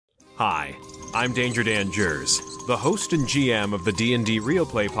Hi, I'm Danger Dan Jers, the host and GM of the D&D Real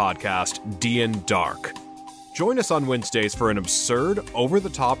Play podcast, D&D Dark. Join us on Wednesdays for an absurd,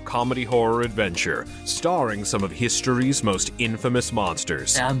 over-the-top comedy horror adventure, starring some of history's most infamous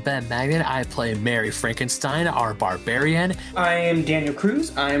monsters. I'm Ben Magnet. I play Mary Frankenstein, our barbarian. I am Daniel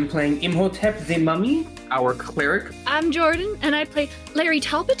Cruz. I am playing Imhotep the Mummy, our cleric. I'm Jordan, and I play Larry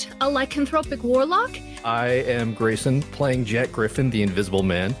Talbot, a lycanthropic warlock. I am Grayson, playing Jet Griffin, the Invisible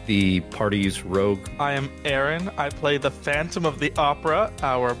Man, the party's rogue. I am Aaron. I play the Phantom of the Opera,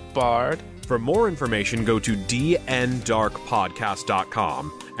 our bard. For more information, go to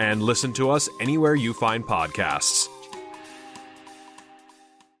dndarkpodcast.com and listen to us anywhere you find podcasts.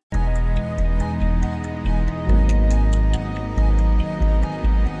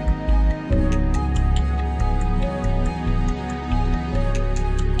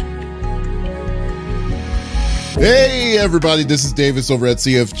 Hey everybody, this is Davis over at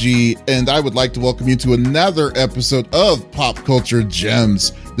CFG, and I would like to welcome you to another episode of Pop Culture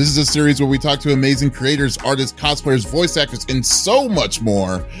Gems. This is a series where we talk to amazing creators, artists, cosplayers, voice actors, and so much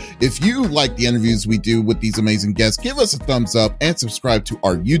more. If you like the interviews we do with these amazing guests, give us a thumbs up and subscribe to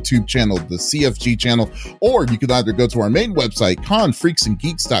our YouTube channel, the CFG channel, or you can either go to our main website,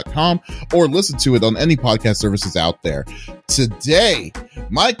 confreaksandgeeks.com, or listen to it on any podcast services out there. Today,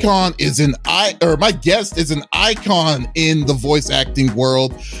 my guest is an icon in the voice acting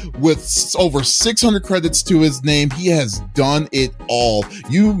world with over 600 credits to his name. He has done it all.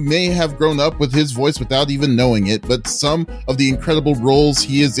 You may have grown up with his voice without even knowing it, but some of the incredible roles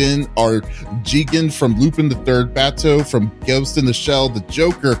he is in are Jigen from Lupin the Third, Batou from Ghost in the Shell, the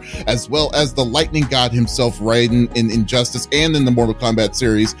Joker, as well as the Lightning God himself, Raiden in Injustice and in the Mortal Kombat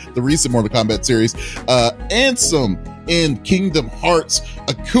series, the recent Mortal Kombat series, Ansem in Kingdom Hearts,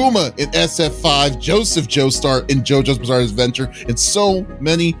 Akuma in SF5, Joseph Joestar in Jojo's Bizarre Adventure, and so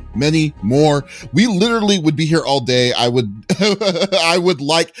many, many more. We literally would be here all day. I would I would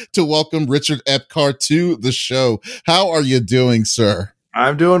like to welcome Richard Epcar to the show. How are you doing, sir?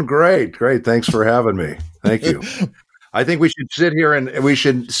 I'm doing great. Great. Thanks for having me. Thank you. I think we should sit here and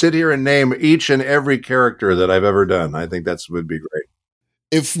name each and every character that I've ever done. I think would be great.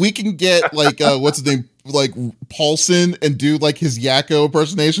 If we can get like what's his name, like Paulson, and do like his Yakko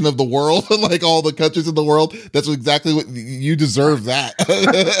impersonation of the world, like all the countries in the world, that's exactly what you deserve. That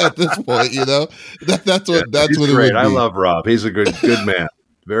at this point, you know, that's what it would be. I love Rob. He's a good man,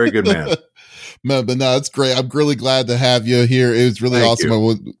 very good man. Man, but no, it's great. I'm really glad to have you here. It was really awesome. I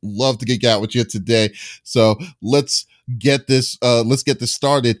would love to geek out with you today. So let's get this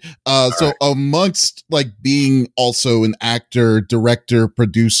started. So amongst like being also an actor, director,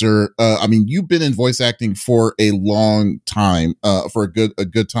 producer, I mean, you've been in voice acting for a long time, for a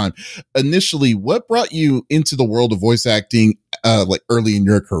good time. Initially, what brought you into the world of voice acting, like early in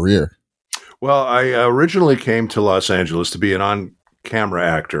your career? Well, I originally came to Los Angeles to be an on-camera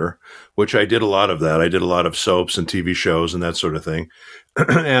actor, which I did a lot of that. I did a lot of soaps and TV shows and that sort of thing.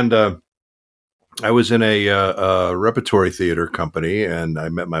 And I was in a repertory theater company, and I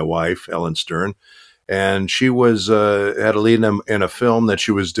met my wife, Ellen Stern, and she was had a lead in a film that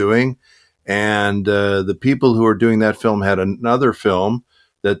she was doing. And the people who were doing that film had another film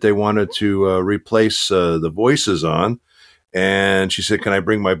that they wanted to replace the voices on. And she said, can I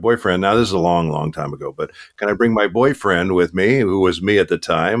bring my boyfriend? Now, this is a long, long time ago, but can I bring my boyfriend with me, who was me at the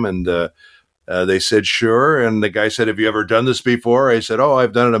time? And they said, sure. And the guy said, have you ever done this before? I said, oh,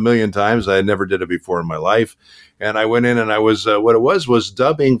 I've done it a million times. I never did it before in my life. And I went in and I was, what it was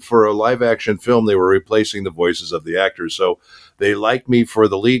dubbing for a live action film. They were replacing the voices of the actors. So they liked me for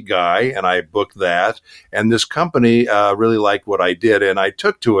the lead guy, and I booked that. And this company really liked what I did. And I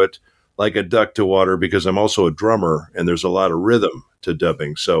took to it like a duck to water, because I'm also a drummer and there's a lot of rhythm to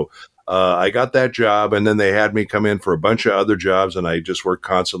dubbing. So I got that job, and then they had me come in for a bunch of other jobs, and I just worked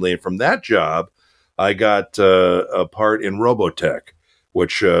constantly. And from that job, I got a part in Robotech,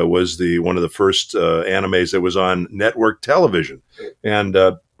 which was one of the first animes that was on network television. And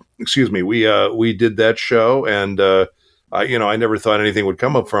we did that show, and I never thought anything would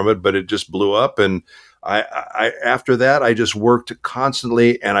come up from it, but it just blew up. And I after that, I just worked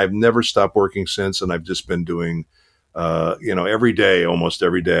constantly, and I've never stopped working since. And I've just been doing, every day, almost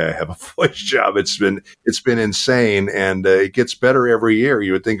every day, I have a voice job. It's been insane, and it gets better every year.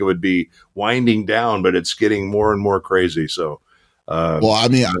 You would think it would be winding down, but it's getting more and more crazy. So, well, I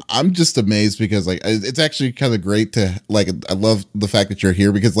mean, I'm just amazed because like it's actually kind of great to like. I love the fact that you're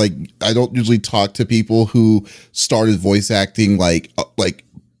here because like I don't usually talk to people who started voice acting like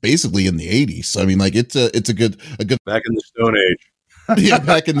basically in the 80s. I mean, like it's a good back in the Stone Age. Yeah,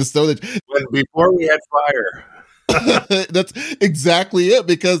 back in the Stone Age, before we had fire. That's exactly it,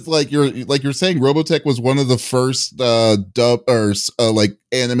 because like you're saying, Robotech was one of the first dub or like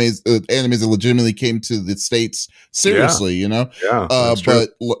animes that legitimately came to the States seriously, you know. That's true.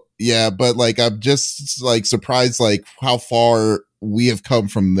 But like I'm just like surprised like how far we have come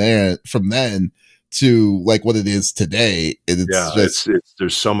from then to like what it is today. It's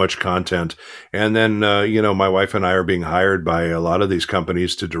there's so much content. And then you know, my wife and I are being hired by a lot of these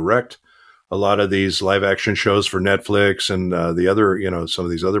companies to direct a lot of these live action shows for Netflix and the other, you know, some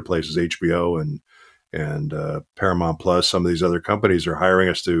of these other places, HBO and Paramount Plus. Some of these other companies are hiring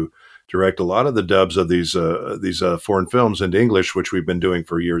us to direct a lot of the dubs of these foreign films into English, which we've been doing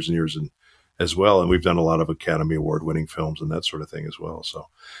for years and years, and as well. And we've done a lot of Academy Award winning films and that sort of thing as well. So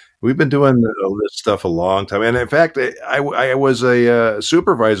we've been doing this stuff a long time. And in fact, I was a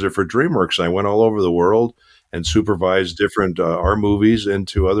supervisor for DreamWorks. I went all over the world and supervised different our movies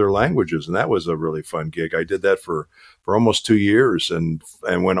into other languages, and that was a really fun gig. I did that for almost 2 years, and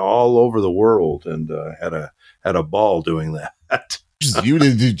went all over the world, and had a ball doing that. You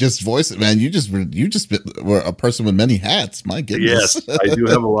didn't just voice it, man. You just were a person with many hats. My goodness. Yes, I do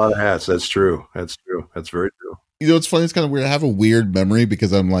have a lot of hats. That's true. That's very true. You know, it's funny. It's kind of weird. I have a weird memory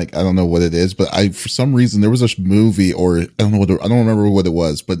because I'm like, I don't know what it is, but for some reason there was a movie, or I don't remember what it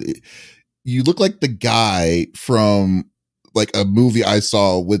was, but you look like the guy from like a movie I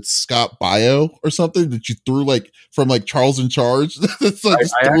saw with Scott Baio or something that you threw like from like Charles in Charge. That's like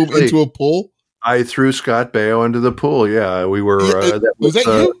threw him into a pool. I threw Scott Baio into the pool. Yeah, we were. Was that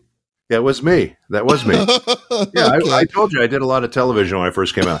you? Yeah, it was me. That was me. Yeah, okay. I told you I did a lot of television when I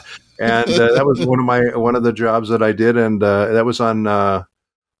first came out, and that was one of the jobs that I did, and that was on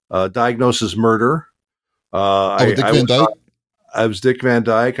Diagnosis Murder. Dick Van Dyke? I was Dick Van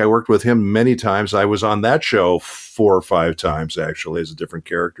Dyke. I worked with him many times. I was on that show 4 or 5 times, actually, as different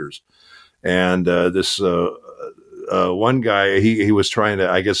characters. And this one guy, he was trying to,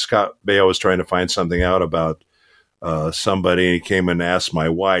 I guess Scott Baio was trying to find something out about somebody, and he came and asked my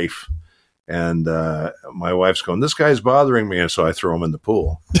wife. And my wife's going, "This guy's bothering me," and so I throw him in the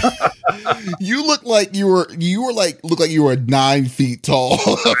pool. You look like you were 9 feet tall.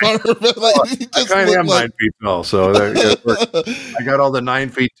 I kind of am 9 feet tall, so I got all the 9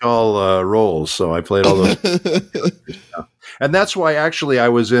 feet tall roles. So I played all those. And that's why actually I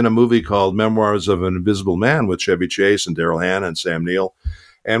was in a movie called Memoirs of an Invisible Man with Chevy Chase and Daryl Hannah and Sam Neill.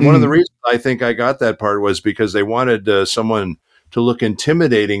 And one of the reasons I think I got that part was because they wanted someone to look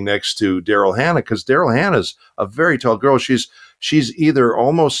intimidating next to Daryl Hannah, because Daryl Hannah's a very tall girl. She's either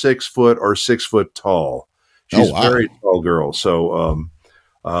almost 6 foot or 6 foot tall. She's a very tall girl. So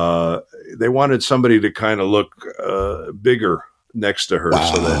they wanted somebody to kind of look bigger next to her.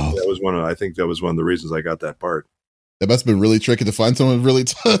 Wow. So that was I think that was one of the reasons I got that part. It must have been really tricky to find someone really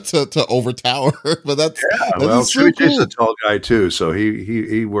to overtower her. But that's Chevy Chase is a tall guy too, so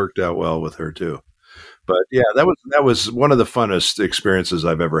he worked out well with her too. But yeah, that was one of the funnest experiences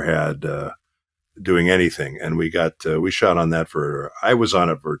I've ever had doing anything. And we shot on that I was on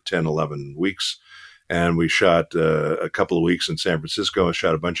it for 10, 11 weeks. And we shot a couple of weeks in San Francisco and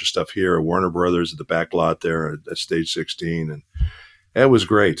shot a bunch of stuff here at Warner Brothers at the back lot there at Stage 16. And it was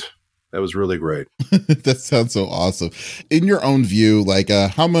great. That was really great. That sounds so awesome. In your own view, like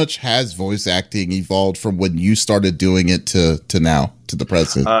how much has voice acting evolved from when you started doing it to now, to the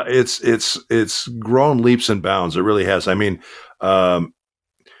present? It's grown leaps and bounds. It really has. I mean,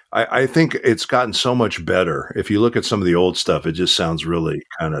 I think it's gotten so much better. If you look at some of the old stuff, it just sounds really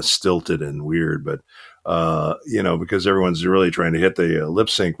kind of stilted and weird. But because everyone's really trying to hit the lip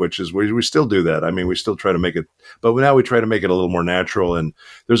sync, which is we still do that. I mean, we still try to make it, but now we try to make it a little more natural. And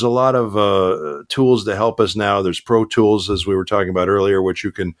there's a lot of tools to help us now. There's Pro Tools, as we were talking about earlier, which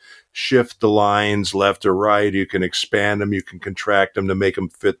you can shift the lines left or right. You can expand them. You can contract them to make them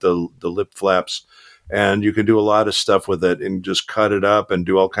fit the lip flaps. And you can do a lot of stuff with it and just cut it up and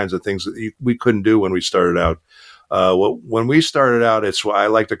do all kinds of things that we couldn't do when we started out. When we started out, it's what I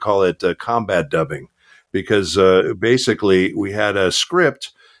like to call it combat dubbing. Because basically we had a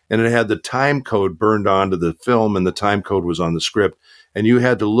script and it had the time code burned onto the film, and the time code was on the script. And you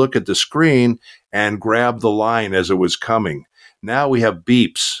had to look at the screen and grab the line as it was coming. Now we have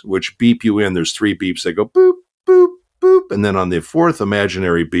beeps, which beep you in. There's 3 beeps that go boop, boop, boop. And then on the 4th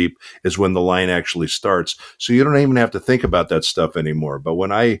imaginary beep is when the line actually starts. So you don't even have to think about that stuff anymore. But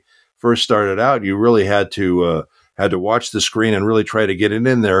when I first started out, you really had to watch the screen and really try to get it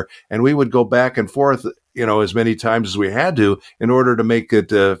in there. And we would go back and forth, as many times as we had to in order to make it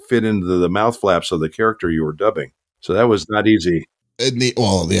fit into the mouth flaps of the character you were dubbing. So that was not easy.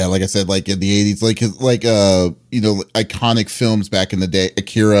 Like I said, like in the 80s, like iconic films back in the day,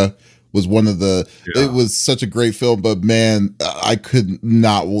 Akira was one of the. Yeah. It was such a great film, but man, I could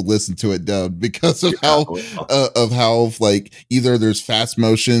not listen to it dubbed because of how like either there's fast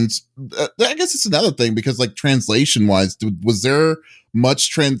motions. I guess it's another thing because like translation wise, was there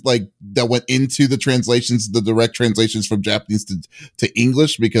much that went into the translations, the direct translations from Japanese to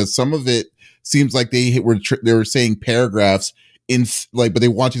English? Because some of it seems like they were saying paragraphs in like, but they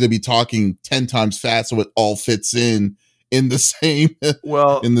want you to be talking 10 times fast so it all fits in the same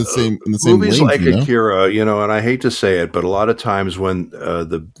in the same movies length, like Akira, and I hate to say it, but a lot of times when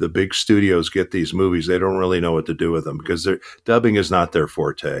the big studios get these movies, they don't really know what to do with them because dubbing is not their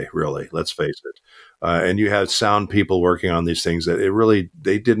forte, really. Let's face it. And you have sound people working on these things that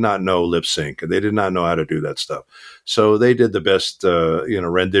they did not know lip sync. They did not know how to do that stuff. So they did the best,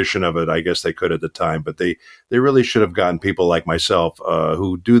 rendition of it, I guess they could at the time, but they really should have gotten people like myself,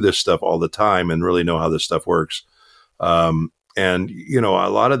 who do this stuff all the time and really know how this stuff works. And a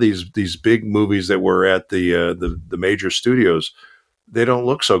lot of these big movies that were at the major studios, they don't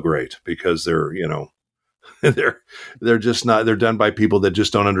look so great because they're they're just not, they're done by people that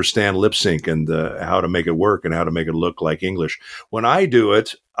just don't understand lip sync and how to make it work and how to make it look like English. When I do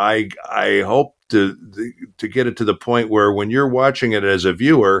it, I hope to get it to the point where when you're watching it as a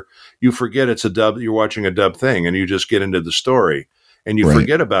viewer, you forget it's a dub, you're watching a dub thing and you just get into the story and you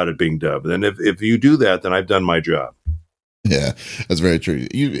forget about it being dubbed. And if you do that, then I've done my job. Yeah, that's very true.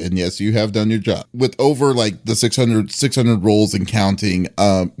 Yes, you have done your job. With over like the 600 roles and counting,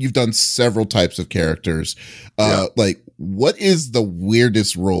 you've done several types of characters. Like, what is the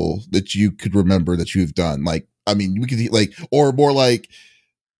weirdest role that you could remember that you've done? Like, I mean, we could like, or more like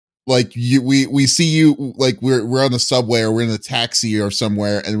we see you, like we're on the subway or we're in a taxi or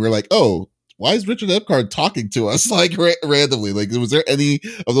somewhere and we're like, oh, why is Richard Epcar talking to us like randomly? Like, was there any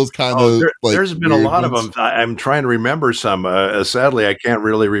of those kind of? There's been a lot of them. I'm trying to remember some. Sadly, I can't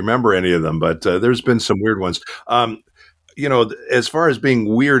really remember any of them, but there's been some weird ones. As far as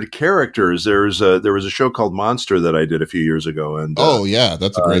being weird characters, there was a show called Monster that I did a few years ago, and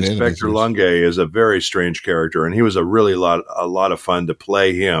that's a great Inspector Lunge is a very strange character, and he was a lot of fun to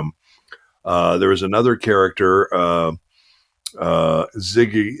play him. There was another character.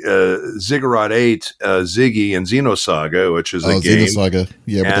 Ziggurat 8, Ziggy and Xenosaga, which is a game. Xenosaga.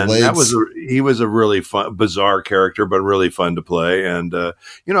 Yeah, and with the legs. He was a really fun, bizarre character, but really fun to play. And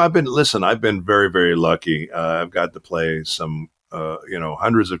I've been very, very lucky. I've got to play some,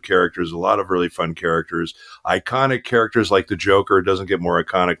 hundreds of characters, a lot of really fun characters, iconic characters like the Joker. Doesn't get more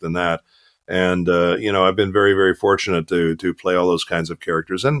iconic than that. And I've been very, very fortunate to play all those kinds of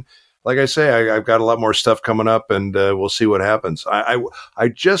characters. And like I say, I've got a lot more stuff coming up, and we'll see what happens. I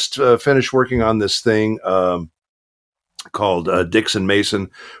just finished working on this thing called Dixon Mason,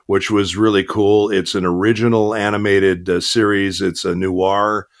 which was really cool. It's an original animated series. It's a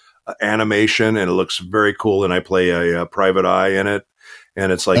noir animation, and it looks very cool. And I play a private eye in it,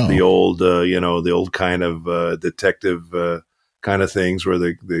 and it's like the old kind of detective kind of things where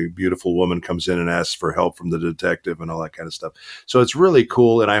the beautiful woman comes in and asks for help from the detective and all that kind of stuff. So it's really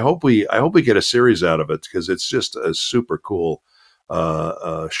cool. And I hope we get a series out of it because it's just a super cool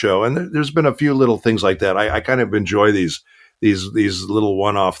show. And there's been a few little things like that. I kind of enjoy these little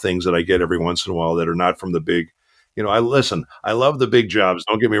one-off things that I get every once in a while that are not from the big, I love the big jobs.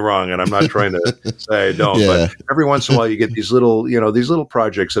 Don't get me wrong. And I'm not trying to say I don't, but every once in a while you get these little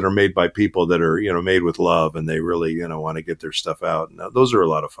projects that are made by people that are, made with love and they really, want to get their stuff out. And those are a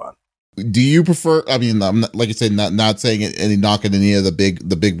lot of fun. Do you prefer, I mean, I'm not, like I said, not saying any knock at any of the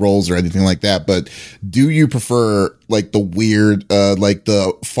big roles or anything like that, but do you prefer like the weird, like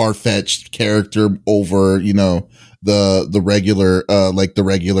the far-fetched character over, the regular,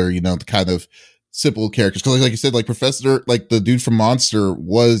 the kind of simple characters? Because like you said, like Professor, like the dude from Monster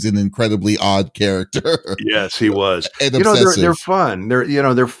was an incredibly odd character. Yes, he was. And they're fun.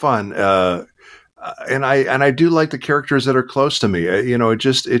 They're fun. And I do like the characters that are close to me. It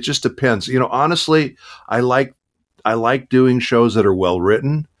just depends. Honestly, I like doing shows that are well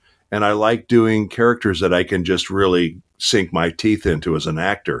written, and I like doing characters that I can just really sink my teeth into as an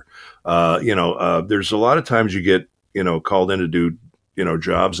actor. There's a lot of times you get called in to do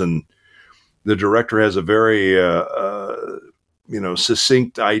jobs, and the director has a very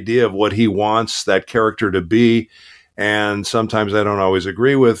succinct idea of what he wants that character to be, and sometimes I don't always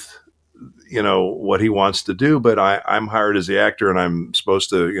agree with what he wants to do, but I'm hired as the actor and I'm supposed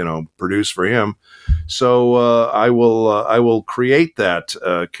to, produce for him. So I will create that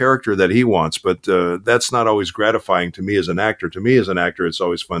character that he wants, but that's not always gratifying to me as an actor. To me as an actor, it's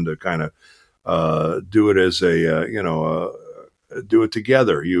always fun to kind of do it as a, do it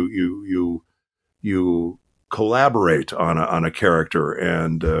together. You collaborate on a character,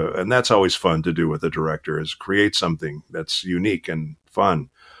 and that's always fun to do with a director, is create something that's unique and fun.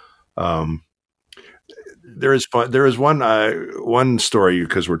 There is one story,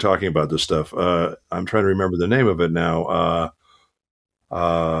 because we're talking about this stuff. I'm trying to remember the name of it now.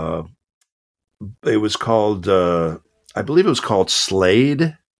 It was called, I believe it was called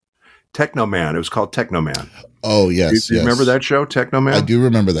Slade. Technoman. It was called Technoman. Oh, yes. Do you remember that show, Technoman? I do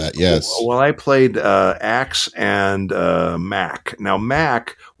remember that, yes. Well, I played Axe and Mac. Now,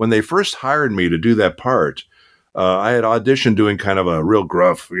 Mac, when they first hired me to do that part, I had auditioned doing kind of a real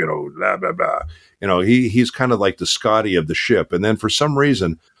gruff, blah, blah, blah. He's kind of like the Scotty of the ship. And then for some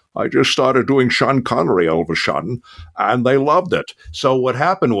reason, I just started doing Sean Connery all of a sudden, and they loved it. So what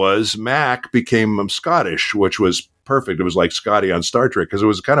happened was Mac became Scottish, which was perfect. It was like Scotty on Star Trek, because it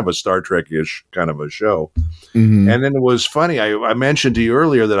was kind of a Star Trek-ish kind of a show. Mm-hmm. And then it was funny. I mentioned to you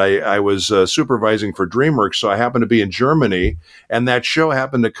earlier that I was supervising for DreamWorks, so I happened to be in Germany, and that show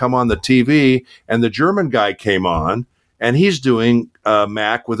happened to come on the TV, and the German guy came on, and he's doing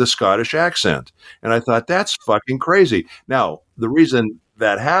Mac with a Scottish accent. And I thought, that's fucking crazy. Now, the reason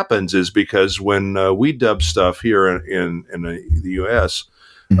that happens is because when we dub stuff here in the U.S.,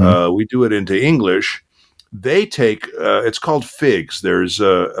 mm-hmm. We do it into English. They take, it's called FIGS. There's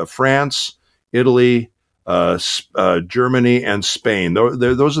France, Italy, Germany, and Spain.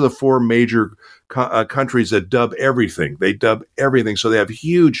 Those are the four major countries that dub everything. They dub everything. So they have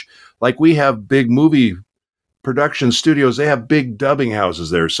huge, like we have big movie production studios. They have big dubbing houses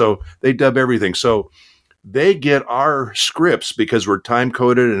there. So they dub everything. So they get our scripts because we're time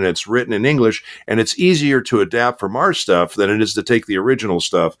coded and it's written in English, and it's easier to adapt from our stuff than it is to take the original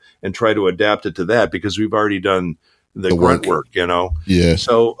stuff and try to adapt it to that, because we've already done the grunt work, Yeah.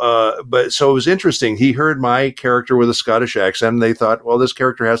 So, so it was interesting. He heard my character with a Scottish accent, and they thought, well, this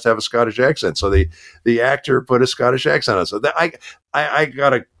character has to have a Scottish accent. So the actor put a Scottish accent on it. So I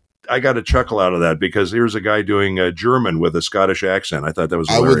got a chuckle out of that, because here's a guy doing German with a Scottish accent. I thought that was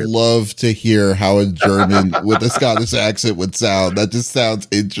hilarious. I would love to hear how a German with a Scottish accent would sound. That just sounds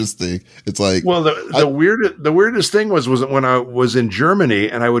interesting. It's like, well, the weirdest thing was when I was in Germany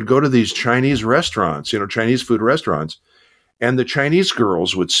and I would go to these Chinese restaurants, Chinese food restaurants, and the Chinese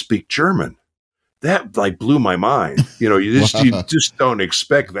girls would speak German. That like blew my mind. You just don't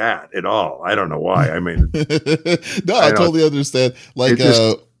expect that at all. I don't know why. I mean, no, I totally understand. Like,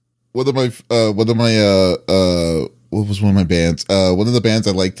 what was one of my bands? One of the bands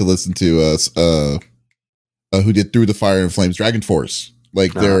I like to listen to, who did Through the Fire and Flames, Dragon Force.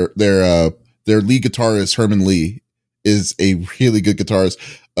 Like their lead guitarist Herman Lee is a really good guitarist,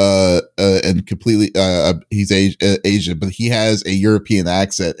 and completely he's Asian, but he has a European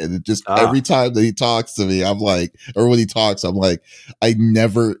accent, and it just every time that he talks to me, I'm like, or when he talks, I'm like, I'm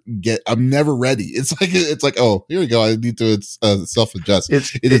never ready. It's like, oh, here we go. I need to self-adjust.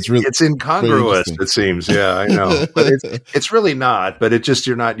 It's incongruous. It seems, yeah, I know, but it's really not. But it just,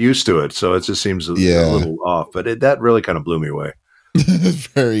 you're not used to it, so it just seems a little off. But that really kind of blew me away.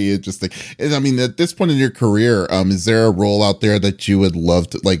 Very interesting. And I mean, at this point in your career, is there a role out there that you would love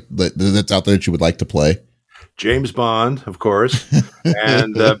to, like, that's out there that you would like to play? James Bond, of course,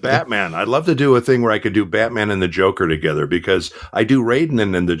 and Batman. I'd love to do a thing where I could do Batman and the Joker together, because I do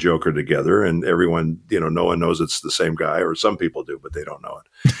Raiden and the Joker together, and everyone, no one knows it's the same guy, or some people do, but they don't know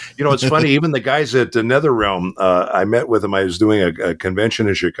it. It's funny, even the guys at NetherRealm, I met with them. I was doing a convention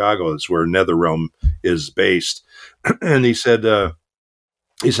in Chicago. That's where NetherRealm is based. And he said, I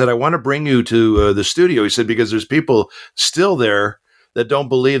want to bring you to the studio. He said, because there's people still there that don't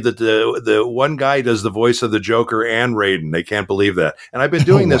believe that the one guy does the voice of the Joker and Raiden. They can't believe that. And I've been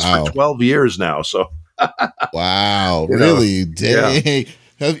doing this for 12 years now. So, wow, really? Dang. Yeah.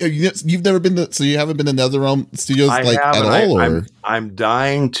 You've never been so you haven't been to NetherRealm Studios at all? Or? I'm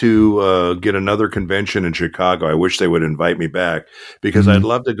dying to get another convention in Chicago. I wish they would invite me back, because I'd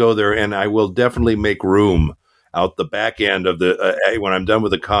love to go there, and I will definitely make room out the back end of the when I'm done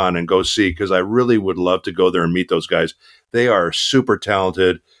with the con and go see, because I really would love to go there and meet those guys. They are super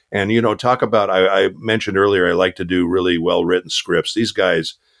talented, and talk about, I mentioned earlier, I like to do really well written scripts. These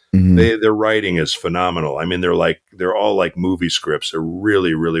guys, their writing is phenomenal. I mean, they're all like movie scripts. They're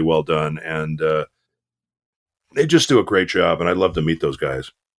really, really well done, and they just do a great job. And I'd love to meet those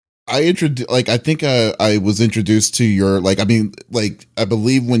guys. I think I was introduced to your, I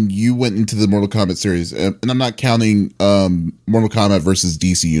believe when you went into the Mortal Kombat series, and I'm not counting Mortal Kombat versus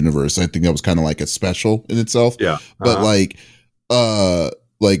DC Universe. I think that was kind of like a special in itself. Yeah. But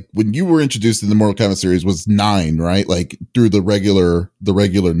like when you were introduced in the Mortal Kombat series was 9, right? Like through the regular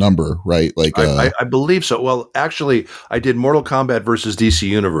number, right? Like I believe so. Well, actually, I did Mortal Kombat versus DC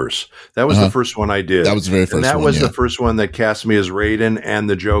Universe. That was the first one I did. That was the very first one. And that was the first one that cast me as Raiden and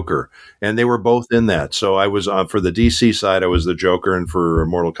the Joker, and they were both in that. So I was for the DC side, I was the Joker, and for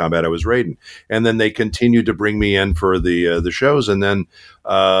Mortal Kombat, I was Raiden. And then they continued to bring me in for the shows, and then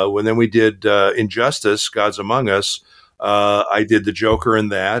when we did Injustice, Gods Among Us. I did the Joker in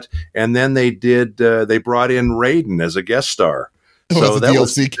that, and then they brought in Raiden as a guest star. So that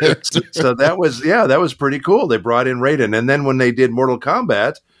DLC character. So that was pretty cool. They brought in Raiden, and then when they did Mortal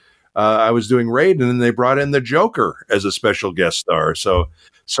Kombat, I was doing Raiden, and they brought in the Joker as a special guest star. So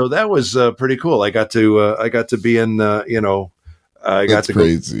that was pretty cool. I got to be in I got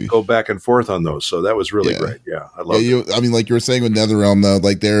to go back and forth on those, so that was really great. Yeah, I love it. I mean, like you were saying with NetherRealm, though,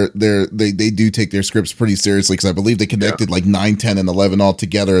 like they do take their scripts pretty seriously, because I believe they connected like 9, 10, and 11 all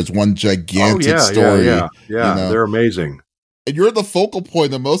together as one gigantic story. Yeah, they're amazing. And you're the focal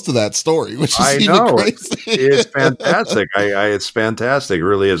point of most of that story, which is crazy. It's fantastic. It's fantastic. It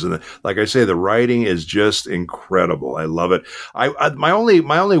really is. And like I say, the writing is just incredible. I love it. My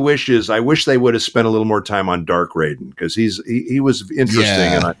only wish is I wish they would have spent a little more time on Dark Raiden, because he was interesting,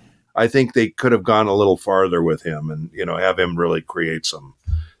 and I think they could have gone a little farther with him, and have him really create some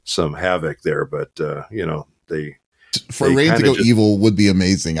havoc there. But they. For Raiden to go evil would be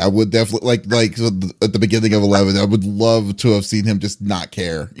amazing. I would definitely like at the beginning of 11. I would love to have seen him just not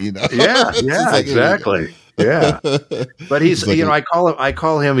care. Yeah, exactly. Yeah, but he's I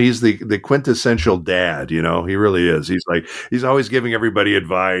call him. He's the quintessential dad. He really is. He's always giving everybody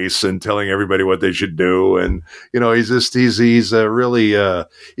advice and telling everybody what they should do. And he's a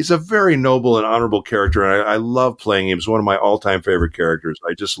very noble and honorable character. And I love playing him. He's one of my all-time favorite characters.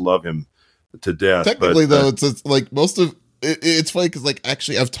 I just love him to death. Technically, though, it's like most of it's funny because like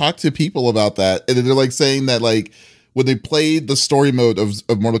actually I've talked to people about that, and they're like saying that like when they played the story mode of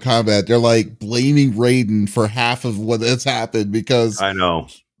Mortal Kombat, they're like blaming Raiden for half of what has happened, because I know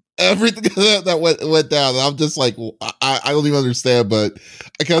everything that went down. And I'm just like, I don't even understand, but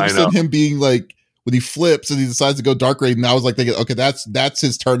I can understand him being like, when he flips and he decides to go Dark Raiden, I was like thinking, okay, that's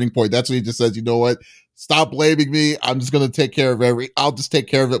his turning point. That's when he just says, you know what? Stop blaming me. I'm just going to take care of I'll just take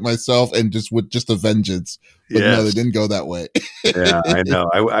care of it myself, and just with just a vengeance. But no, they didn't go that way. Yeah, I know.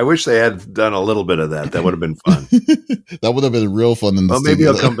 I wish they had done a little bit of that. That would have been fun. That would have been real fun. Maybe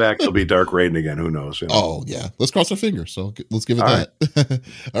he'll come back. He'll be Dark Raiden again. Who knows? Oh yeah, let's cross our fingers. So let's give it that.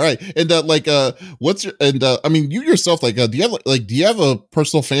 All right. And what's your I mean, you yourself, like, do you have a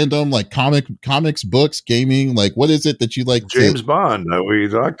personal fandom, like comics, books, gaming? Like, what is it that you like? James Bond. We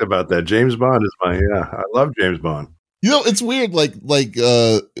talked about that. James Bond is I love James Bond. It's weird.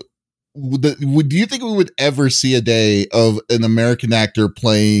 Do you think we would ever see a day of an American actor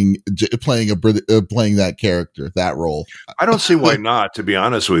playing that character, that role? I don't see why not, to be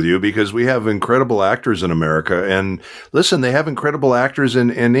honest with you, because we have incredible actors in America, and listen, they have incredible actors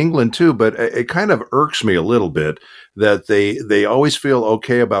in England too. But it kind of irks me a little bit that they always feel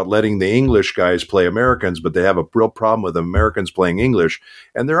okay about letting the English guys play Americans, but they have a real problem with Americans playing English.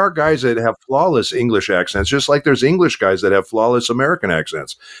 And there are guys that have flawless English accents, just like there's English guys that have flawless American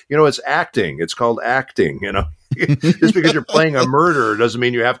accents. It's acting. It's called acting, Just because you're playing a murderer doesn't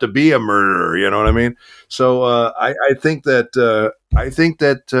mean you have to be a murderer. You know what I mean? So I think that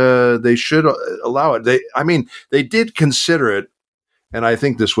they should allow it. They did consider it. And I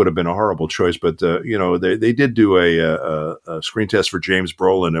think this would have been a horrible choice, but they did do a screen test for James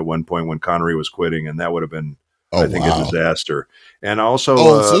Brolin at one point when Connery was quitting, and that would have been, a disaster. And also,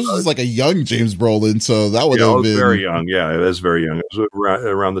 so this is like a young James Brolin, so that would have been very young. Yeah, it was very young. It was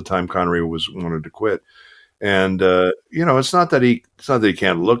around the time Connery wanted to quit. And it's not that he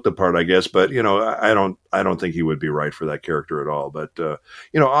can't look the part, I guess, but I don't think he would be right for that character at all. But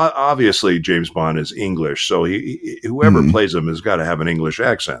obviously James Bond is English, so whoever plays him has got to have an English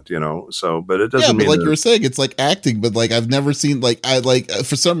accent, So, but it doesn't mean like you were saying, it's like acting, but like I've never seen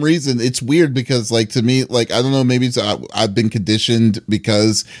for some reason it's weird, because like to me, like I don't know, maybe I've been conditioned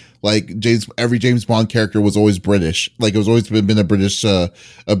because. Like every James Bond character was always British. Like it was always been a British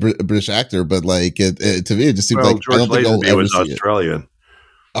actor. But like to me, it just seems like George I don't think I'll ever was see Australian. It.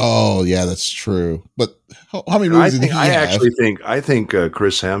 Oh yeah, that's true. But how many movies did he have? I think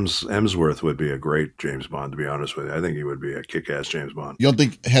Chris Hemsworth would be a great James Bond. To be honest with you, I think he would be a kick-ass James Bond. You don't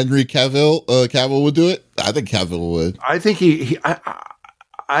think Henry Cavill would do it? I think Cavill would. I think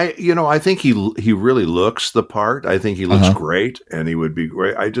I think he really looks the part. I think he looks great, and he would be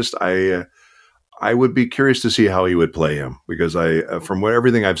great. I would be curious to see how he would play him, because from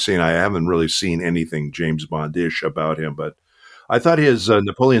everything I've seen, I haven't really seen anything James Bond-ish about him. But I thought his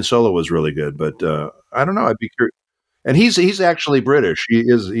Napoleon Solo was really good, but I don't know. I'd be curious. And he's actually British. He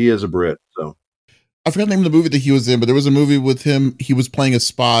is a Brit. So I forgot the name of the movie that he was in, but there was a movie with him. He was playing a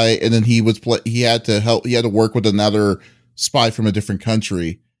spy, and then he had to work with another spy from a different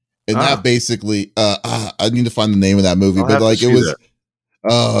country, and that basically I need to find the name of that movie, but like it was.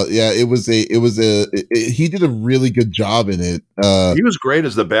 He did a really good job in it. He was great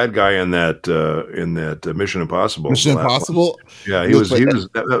as the bad guy in that Mission Impossible. Mission Impossible. Yeah,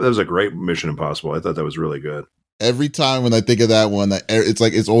 that was a great Mission Impossible. I thought that was really good. Every time when I think of that one,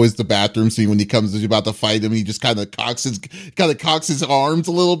 it's always the bathroom scene when he's about to fight him. He just kind of cocks his arms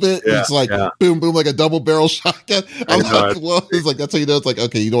a little bit. Yeah, it's like boom, boom, like a double barrel shotgun. I'm like, well, it's like that's how you know. It's like,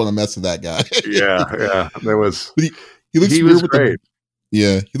 okay, you don't want to mess with that guy. yeah, that was. He looks he weird was great.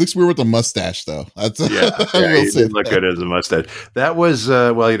 He looks weird with a mustache, though. That's he did look good as a mustache. That was he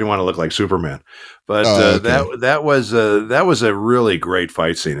didn't want to look like Superman, but that was a really great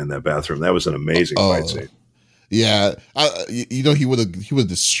fight scene in that bathroom. That was an amazing fight scene. Yeah, he would have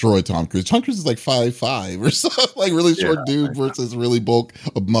destroyed Tom Cruise. Tom Cruise is like 5'5" or something, like really short dude versus really bulk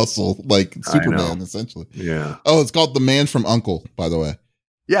of muscle, like Superman, essentially. Yeah. Oh, it's called The Man from U.N.C.L.E., by the way.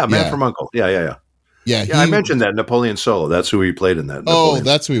 Yeah, Man from U.N.C.L.E. Yeah. I mentioned that Napoleon Solo. That's who he played in that. Napoleon.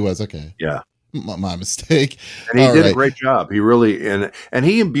 That's who he was. Okay. Yeah. My mistake. And he did a great job. He really and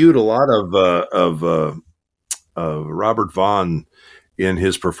he imbued a lot of Robert Vaughn in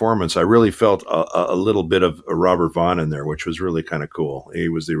his performance. I really felt a little bit of a Robert Vaughn in there, which was really kind of cool. He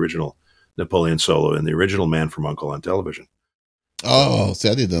was the original Napoleon Solo and the original Man from U.N.C.L.E. on television. Oh,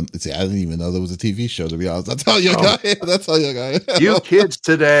 I didn't even know there was a TV show, to be honest. That's how you got it. That's how you got it. You kids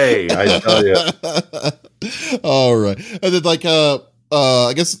today, I tell you. All right. And then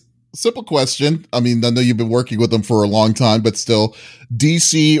I guess simple question. I mean, I know you've been working with them for a long time, but still,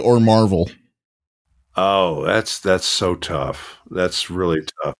 DC or Marvel? Oh, that's so tough. That's really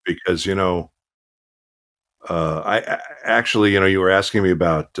tough because, I actually, you were asking me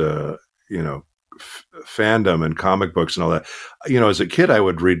about, fandom and comic books and all that. As a kid, I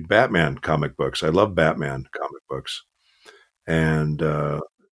would read Batman comic books. I love Batman comic books. And,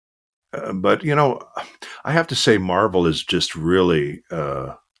 but, I have to say Marvel is just really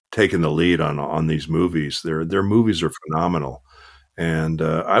taking the lead on these movies. Their movies are phenomenal. And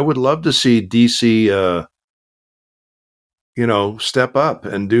I would love to see DC, step up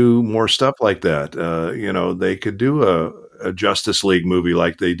and do more stuff like that. They could do a Justice League movie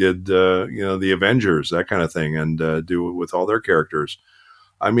like they did, the Avengers, that kind of thing, and do it with all their characters.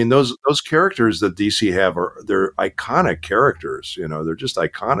 I mean, those characters that DC have they're iconic characters. They're just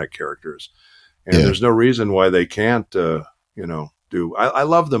iconic characters, and there's no reason why they can't, do. I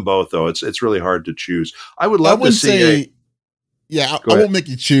love them both, though. It's really hard to choose. I would love to see. I won't make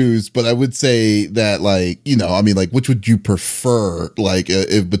you choose, but I would say that, which would you prefer,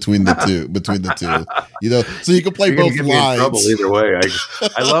 if between the two, so you can play both lines. Me in trouble either way.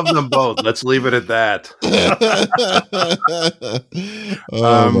 I love them both. Let's leave it at that.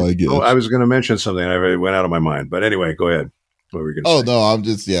 My gosh. I was going to mention something. I went out of my mind, but anyway, go ahead. What were you going to say? No, I'm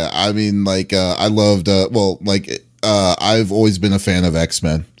just, I mean, I loved, I've always been a fan of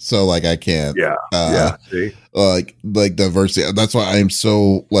X-Men, so I can't. See? Like diversity. That's why I'm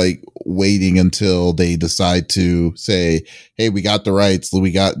so waiting until they decide to say, "Hey, we got the rights. We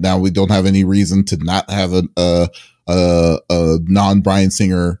don't have any reason to not have a non-Bryan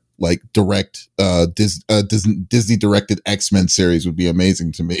Singer direct Disney directed X-Men series." Would be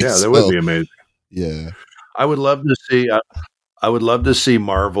amazing to me. Yeah, that would be amazing. Yeah, I would love to see. I would love to see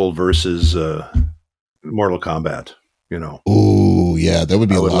Marvel versus Mortal Kombat. Oh yeah, that would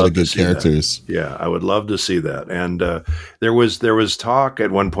be a lot of good characters. That. Yeah, I would love to see that. And there was talk at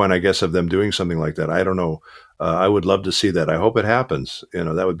one point, I guess, of them doing something like that. I don't know. I would love to see that. I hope it happens.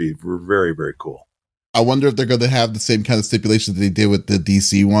 That would be very, very cool. I wonder if they're going to have the same kind of stipulations they did with the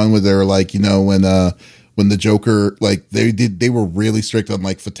DC one, where they're when the Joker, they were really strict on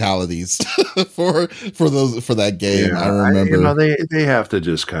fatalities for that game. Yeah, I remember. They have to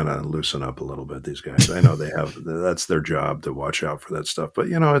just kind of loosen up a little bit. These guys, I know that's their job to watch out for that stuff. But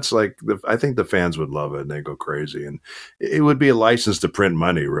it's I think the fans would love it and they go crazy, and it would be a license to print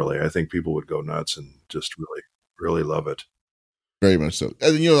money. Really, I think people would go nuts and just really, really love it. Very much so.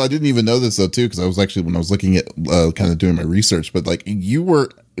 And, I didn't even know this though too, because I was actually, when I was looking at kind of doing my research, but you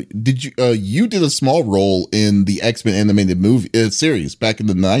did a small role in the X-Men animated movie series back in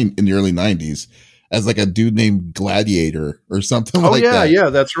the early 90s as a dude named Gladiator or something that. Yeah,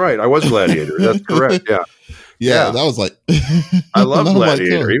 that's right. I was Gladiator. That's correct. Yeah. Yeah, that was I love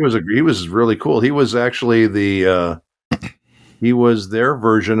Gladiator. He was really cool. He was actually the he was their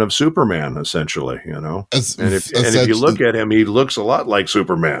version of Superman, essentially. And if you look at him, he looks a lot like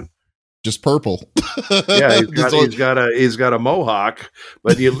Superman. Just purple. Yeah, he's got a mohawk,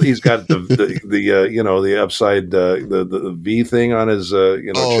 but he's got the upside the V thing on his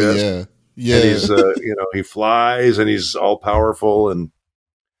chest. Yeah. And he's he flies and he's all powerful and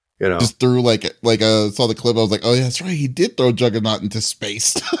just threw like saw the clip. I was like, oh yeah, that's right. He did throw Juggernaut into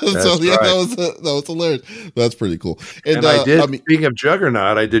space. That was hilarious. That's pretty cool. And speaking of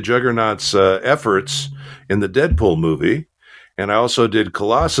Juggernaut, I did Juggernaut's efforts in the Deadpool movie. And I also did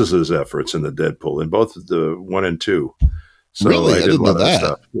Colossus's efforts in the Deadpool in both the 1 and 2. So really? I did didn't a lot know that. of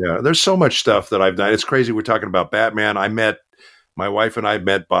stuff. Yeah, there's so much stuff that I've done. It's crazy. We're talking about Batman. My wife and I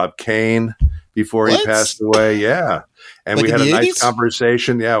met Bob Kane before he passed away. Yeah. And like we had a 80s? nice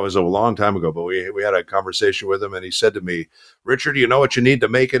conversation. Yeah, it was a long time ago, but we had a conversation with him and he said to me, Richard, you know what you need to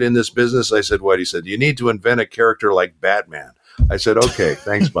make it in this business? I said, what? He said, you need to invent a character like Batman. I said, okay,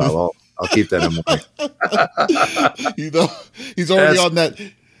 thanks, Bob. I'll keep that in mind. He's already on that.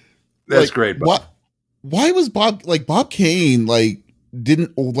 That's great. Bob. Why was Bob Kane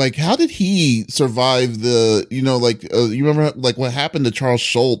how did he survive the, you remember like what happened to Charles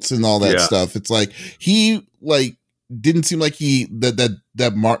Schultz and all that stuff? It's like he didn't seem like he that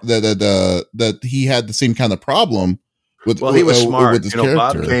he had the same kind of problem. He was smart. With his character.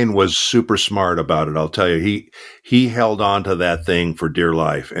 Bob Kane was super smart about it. I'll tell you, he held on to that thing for dear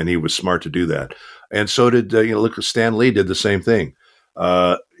life, and he was smart to do that. And so did Stan Lee did the same thing.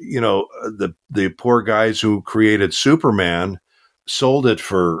 The poor guys who created Superman sold it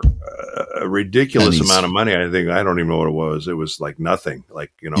for a ridiculous amount of money. I don't even know what it was. It was like nothing,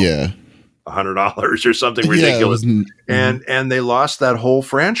 $100 or something ridiculous. And they lost that whole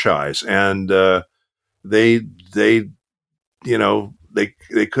franchise, and they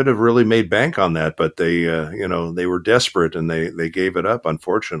could have really made bank on that, but they were desperate and they gave it up,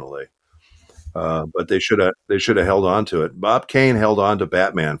 unfortunately. But they should have held on to it. Bob Kane held on to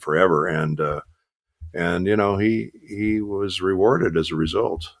Batman forever, and he was rewarded as a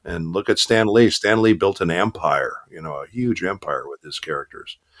result. And look at Stan Lee. Stan Lee built an empire, a huge empire with his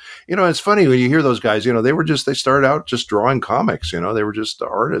characters. It's funny when you hear those guys. They started out just drawing comics. They were just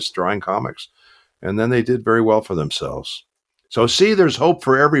artists drawing comics, and then they did very well for themselves. So see, there's hope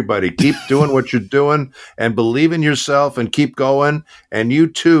for everybody. Keep doing what you're doing and believe in yourself and keep going. And you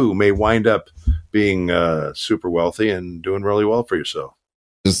too may wind up being super wealthy and doing really well for yourself.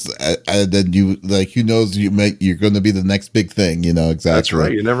 Just then you who knows, you're going to be the next big thing. Exactly. That's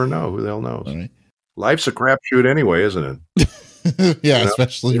right. You never know. Who the hell knows? Right. Life's a crapshoot anyway, isn't it? Yeah,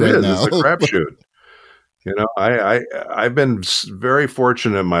 especially right now. It's a crapshoot. I've been very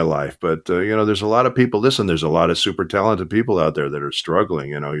fortunate in my life, but there's a lot of people. Listen, there's a lot of super talented people out there that are struggling.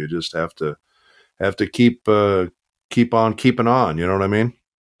 You just have to keep on keeping on. You know what I mean?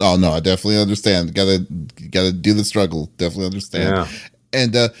 Oh no, I definitely understand. Got to do the struggle. Definitely understand. Yeah.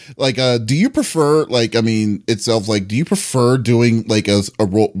 And do you prefer do you prefer doing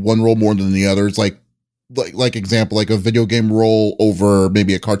one role more than the others? Like example, like a video game role over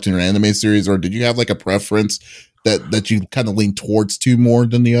maybe a cartoon or anime series, or did you have a preference that you kind of lean towards two more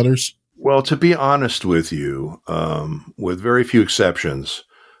than the others? Well, to be honest with you, with very few exceptions,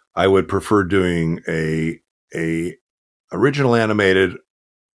 I would prefer doing a original animated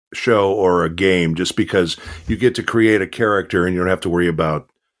show or a game, just because you get to create a character and you don't have to worry about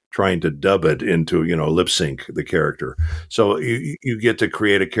trying to dub it into, lip sync the character. So you get to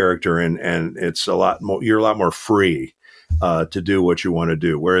create a character and it's you're a lot more free to do what you want to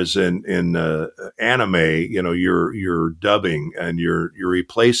do. Whereas in anime, you're dubbing and you're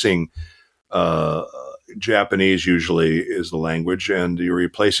replacing Japanese usually is the language, and you're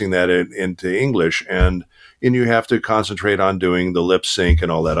replacing that into English, and you have to concentrate on doing the lip sync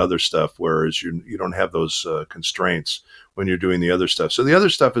and all that other stuff, whereas you don't have those constraints when you're doing the other stuff. So the other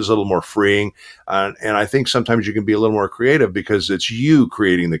stuff is a little more freeing, and I think sometimes you can be a little more creative because it's you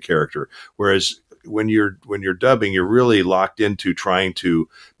creating the character, whereas when you're dubbing, you're really locked into trying to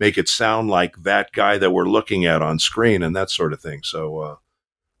make it sound like that guy that we're looking at on screen and that sort of thing. So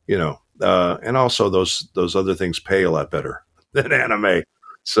and also those other things pay a lot better than anime.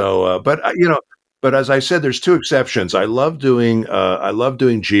 So, but as I said, there's two exceptions. I love doing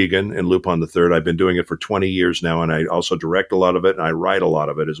Jigen and Lupin the Third. I've been doing it for 20 years now, and I also direct a lot of it, and I write a lot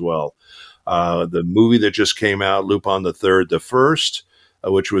of it as well. The movie that just came out, Lupin the Third, the first,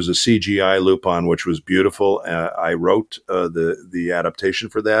 which was a CGI Lupin, which was beautiful. I wrote the adaptation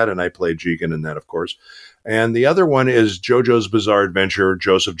for that, and I played Jigen in that, of course. And the other one is JoJo's Bizarre Adventure,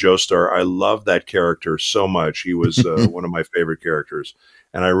 Joseph Joestar. I love that character so much. He was one of my favorite characters,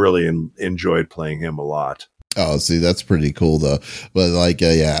 and I really enjoyed playing him a lot. Oh, see, that's pretty cool though. But like,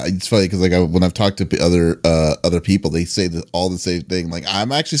 yeah, it's funny because like when I've talked to other people, they say all the same thing. Like,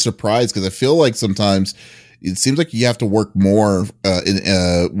 I'm actually surprised because I feel like sometimes it seems like you have to work more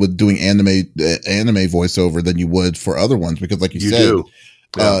with doing anime voiceover than you would for other ones because, like you said, do.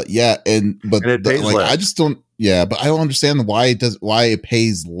 Yeah, and it pays like less. I just don't. Yeah, but I don't understand why it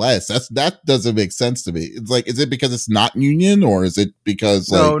pays less. That doesn't make sense to me. It's like, is it because it's not union, or is it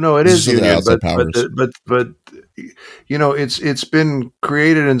because no, it is union, but you know, it's been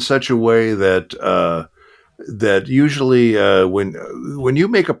created in such a way that that usually when you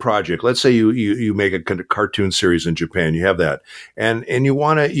make a project, let's say you make a cartoon series in Japan, you have that, and you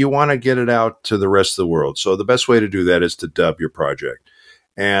want to get it out to the rest of the world. So the best way to do that is to dub your project.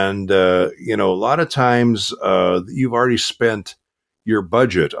 And, you know, a lot of times you've already spent your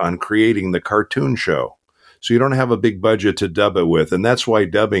budget on creating the cartoon show. So you don't have a big budget to dub it with. And that's why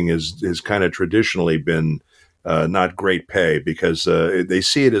dubbing is kind of traditionally been not great pay, because they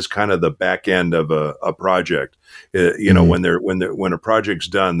see it as kind of the back end of a project. You know, when a project's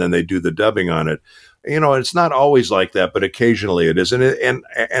done, then they do the dubbing on it. You know, it's not always like that, but occasionally it is.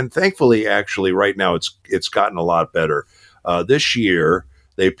 And thankfully, actually, right now it's gotten a lot better. This year,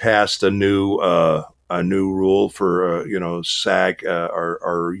 they passed a new rule for you know, SAG.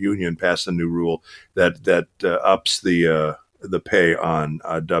 Our union passed a new rule that ups the pay on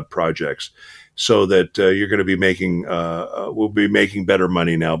dub projects, so that you're going to be making we'll be making better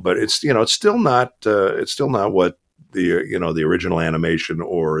money now. But it's, you know, it's still not what the, you know, the original animation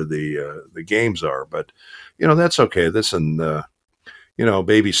or the games are. But you know, that's okay. Listen, you know,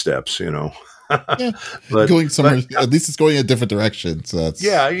 baby steps. You know. Yeah, going somewhere. At least it's going a different direction. So that's,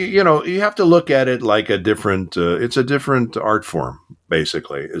 yeah, you know, you have to look at it like a different. It's a different art form,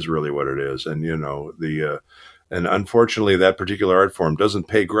 basically, is really what it is. And you know, and unfortunately, that particular art form doesn't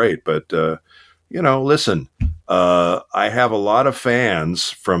pay great. But you know, listen, I have a lot of fans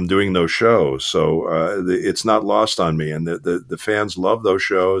from doing those shows, so it's not lost on me. And the fans love those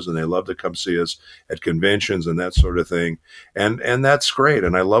shows, and they love to come see us at conventions and that sort of thing. And that's great,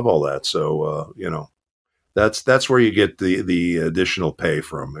 and I love all that. So you know, that's where you get the additional pay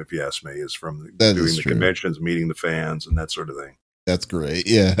from, if you ask me, is from doing the conventions, meeting the fans, and that sort of thing. That's great.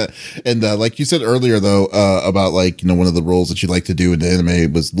 Yeah. And like you said earlier, though, about like, you know, one of the roles that you like to do in the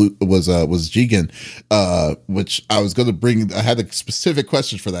anime was Jigen, which I was going to bring. I had a specific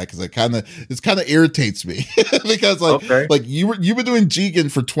question for that because it kind of irritates me because like you've been doing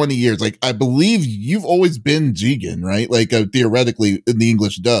Jigen for 20 years. Like, I believe you've always been Jigen, right? Like theoretically in the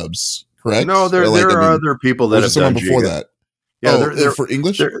English dubs, correct? No, there are other people that have done before Jigen. that. Yeah, for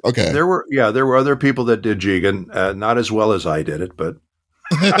English? Okay. There were other people that did Jigen, not as well as I did it, but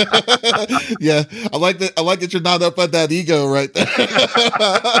yeah, I like that you're not up on that ego right there.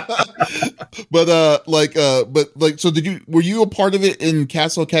 but so were you a part of it in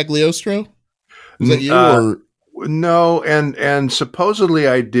Castle Cagliostro? Was that you or? No, and supposedly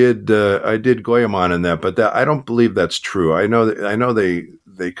I did Goemon in that, but I don't believe that's true. I know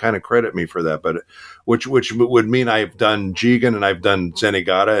they kind of credit me for that, but which would mean I've done Jigen and I've done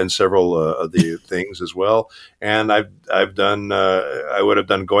Zenigata and several of the things as well, and I've done I would have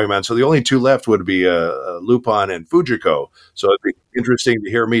done Goemon. So the only two left would be Lupin and Fujiko. So it'd be interesting to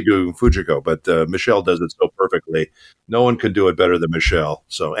hear me doing Fujiko, but Michelle does it so perfectly. No one can do it better than Michelle.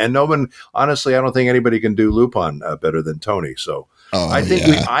 So, and no one, honestly, I don't think anybody can do Lupin better than Tony. So I think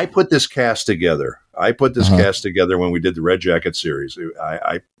I put this cast together. I put this cast together when we did the Red Jacket series.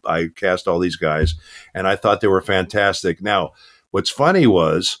 I cast all these guys, and I thought they were fantastic. Now, what's funny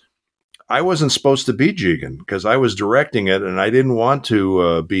was I wasn't supposed to be Jigen because I was directing it, and I didn't want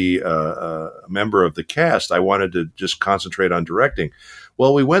to be a member of the cast. I wanted to just concentrate on directing.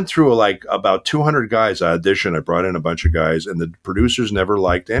 Well, we went through like about 200 guys audition. I brought in a bunch of guys, and the producers never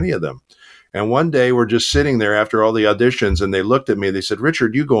liked any of them. And one day we're just sitting there after all the auditions, and they looked at me. They said,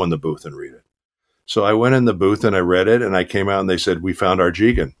 "Richard, you go in the booth and read it." So I went in the booth and I read it, and I came out and they said, "We found our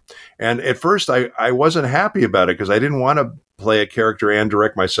Jigen." And at first I wasn't happy about it because I didn't want to play a character and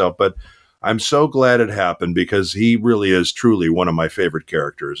direct myself, but I'm so glad it happened because he really is truly one of my favorite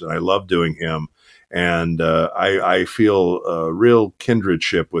characters, and I love doing him. And I feel a real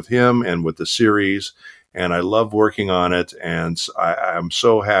kindredship with him and with the series, and I love working on it. And I'm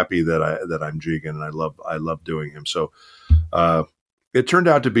so happy that I'm Jigen, and I love doing him. So it turned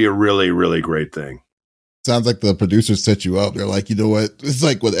out to be a really, really great thing. Sounds like the producers set you up. They're like, you know what? It's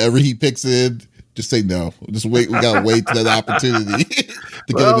like whatever he picks in, just say no. Just wait. We gotta wait to that opportunity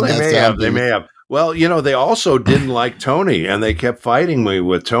to get him in that sound. They may have. Well, you know, they also didn't like Tony, and they kept fighting me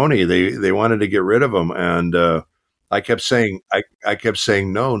with Tony. They wanted to get rid of him, and I kept saying, I kept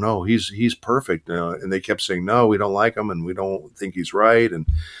saying, no, he's perfect. And they kept saying, no, we don't like him and we don't think he's right. And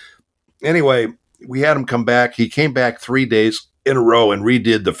anyway, we had him come back. He came back 3 days in a row and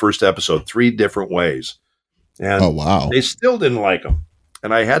redid the first episode 3 different ways. And Oh, wow. they still didn't like him.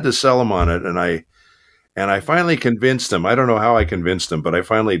 And I had to sell him on it. And I finally convinced him. I don't know how I convinced him, but I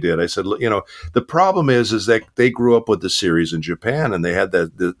finally did. I said, the problem is that they grew up with the series in Japan, and they had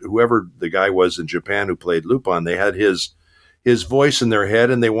whoever the guy was in Japan who played Lupin, they had his voice in their head,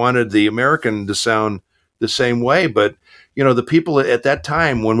 and they wanted the American to sound the same way. But, the people at that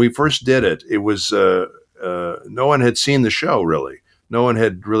time, when we first did it, it was no one had seen the show, really. No one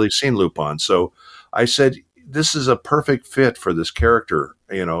had really seen Lupin. So I said, this is a perfect fit for this character.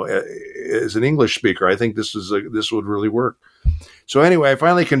 As an English speaker, I think this would really work. So anyway, I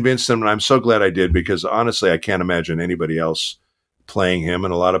finally convinced him, and I'm so glad I did, because honestly, I can't imagine anybody else playing him.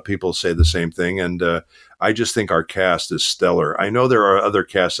 And a lot of people say the same thing. And I just think our cast is stellar. I know there are other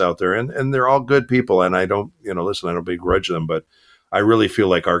casts out there, and they're all good people. And I don't, listen, I don't begrudge them, but I really feel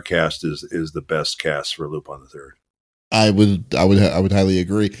like our cast is the best cast for Lupin the Third. I would highly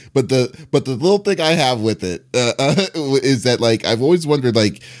agree. But the little thing I have with it is that, like, I've always wondered,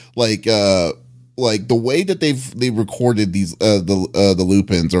 like the way that they recorded these the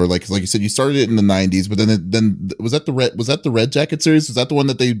Lupins, or like you said, you started it in the 90s, but then was that the Red Jacket series? Was that the one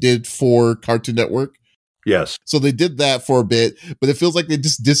that they did for Cartoon Network? Yes. So they did that for a bit, but it feels like they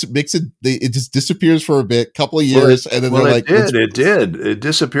just it just disappears for a bit, couple of years, and then they're like, it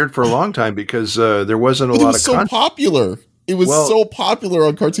disappeared for a long time because there wasn't a lot of content. Popular. It was so popular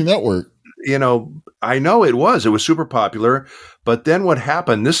on Cartoon Network. I know it was super popular, but then what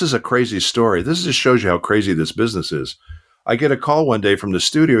happened? This is a crazy story. This just shows you how crazy this business is. I get a call one day from the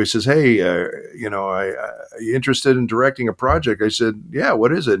studio. He says, "Hey, are you interested in directing a project?" I said, "Yeah,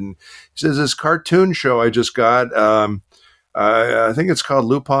 what is it?" And he says, "This cartoon show I just got. I think it's called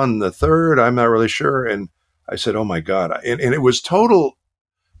Lupin the Third. I'm not really sure." And I said, "Oh my God!" And it was total.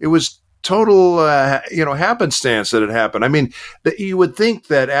 It was total, happenstance that it happened. I mean, you would think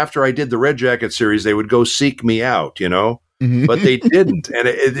that after I did the Red Jacket series, they would go seek me out, Mm-hmm. but they didn't. And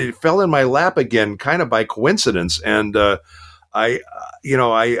it fell in my lap again, kind of by coincidence. And I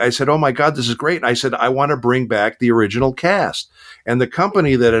said, "Oh my God, this is great." And I said, "I want to bring back the original cast." And the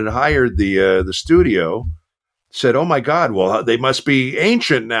company that had hired the studio said, "Oh my God, well, they must be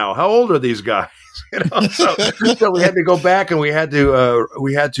ancient now. How old are these guys?" So we had to go back, and we had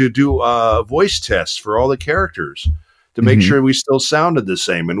to do voice tests for all the characters to make sure we still sounded the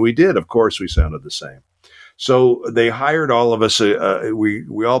same. And we did. Of course, we sounded the same. So they hired all of us.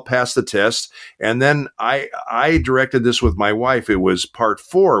 We all passed the test, and then I directed this with my wife. It was part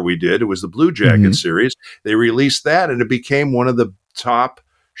 4 we did. It was the Blue Jacket series. They released that, and it became one of the top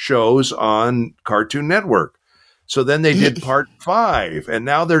shows on Cartoon Network. So then they did part 5, and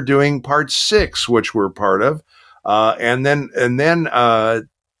now they're doing part 6, which we're part of. And then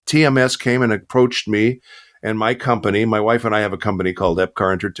TMS came and approached me and my company. My wife and I have a company called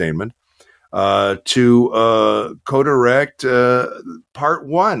Epcar Entertainment. To co-direct part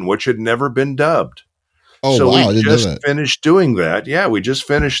 1, which had never been dubbed. Oh, so wow, we just finished doing that. Yeah, we just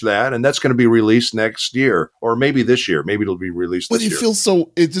finished that, and that's going to be released next year, or maybe this year. Maybe it'll be released this year. But it feels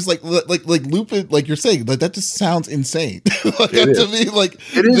so. It's just like Lupin, like you're saying, like that just sounds insane. To me, like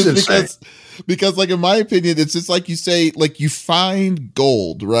it is insane. Because, like, in my opinion, it's just like you say, like, you find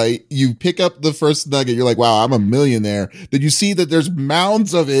gold, right? You pick up the first nugget, you're like, wow, I'm a millionaire. Then you see that there's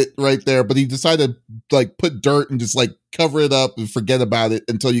mounds of it right there, but you decide to, like, put dirt and just, like, cover it up and forget about it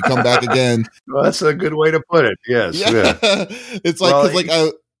until you come back again. Well, that's a good way to put it. Yes. Yeah. It's like,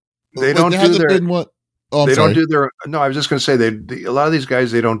 because, they don't do their... Oh, don't do their. No, I was just going to say a lot of these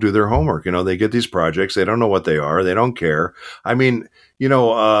guys, they don't do their homework. They get these projects. They don't know what they are. They don't care. I mean,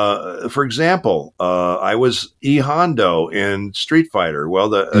 for example, I was E Hondo in Street Fighter.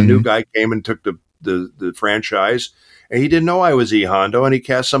 Well, a new guy came and took the franchise, and he didn't know I was E Hondo, and he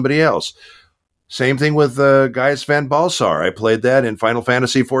cast somebody else. Same thing with Gaius Van Balsar. I played that in Final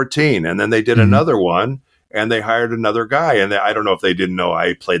Fantasy 14, and then they did another one. And they hired another guy. And I don't know if they didn't know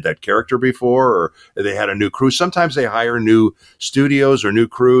I played that character before, or they had a new crew. Sometimes they hire new studios or new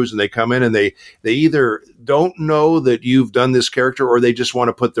crews, and they come in and they either don't know that you've done this character, or they just want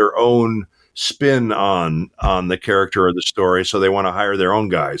to put their own spin on the character or the story. So they want to hire their own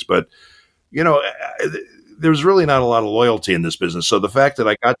guys. But, there's really not a lot of loyalty in this business. So the fact that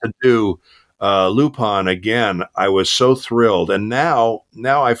I got to do Lupin again, I was so thrilled. And now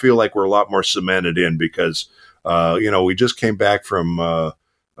I feel like we're a lot more cemented in, because, we just came back from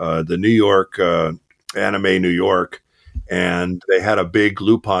the New York, Anime New York. and they had a big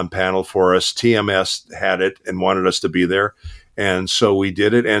Lupin panel for us. TMS had it and wanted us to be there. And so we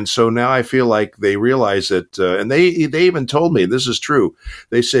did it. And so now I feel like they realize that, and they even told me, this is true.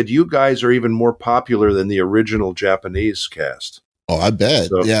 They said, you guys are even more popular than the original Japanese cast. Oh, I bet.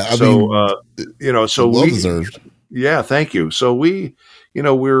 So, yeah. I so, mean, so well we, deserved. Yeah, thank you. So we,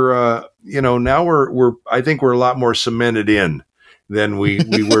 we're, now I think we're a lot more cemented in than we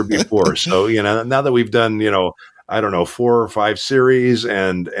were before. So, now that we've done, I don't know, 4 or 5 series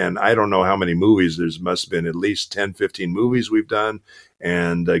and I don't know how many movies. Must have been at least 10, 15 movies we've done,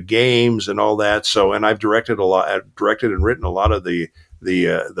 and games and all that. So, and I've directed and written a lot of the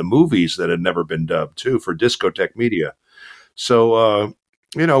movies that had never been dubbed too for Discotheque Media. So,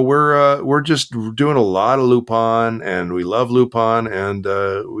 we're just doing a lot of Lupin, and we love Lupin, and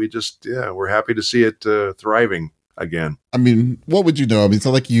we're happy to see it thriving again. I mean, what would you know? I mean, it's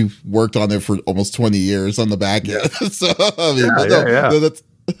not like you've worked on it for almost 20 years on the back end. So, I mean,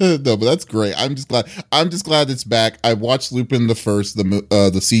 no, but that's great. I'm just glad it's back. I watched Lupin the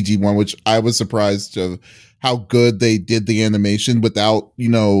CG one, which I was surprised of how good they did the animation without,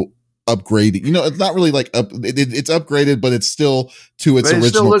 upgrading. It's not really like it's upgraded, but it's still to its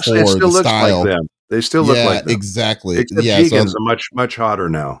original core, the style. Like them. They still look like them. Exactly. Except Jigen's much hotter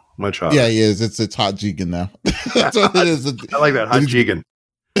now. Much hotter. Yeah, he is. It's hot Jigen now. That's what it is. I like that, hot Jigen.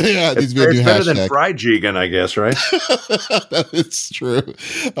 Yeah, it's better than fried Jigen, I guess, right? It's true.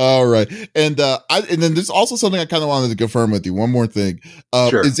 All right, and then there's also something I kind of wanted to confirm with you. One more thing.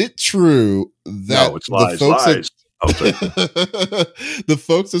 Sure. Is it true that no, it's lies. The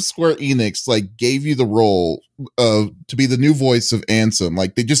folks at Square Enix gave you the role to be the new voice of Ansem?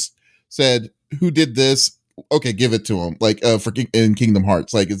 Like, they just said, "Who did this? Okay, give it to him." In Kingdom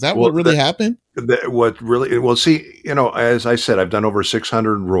Hearts. Is that what really happened? See, as I said, I've done over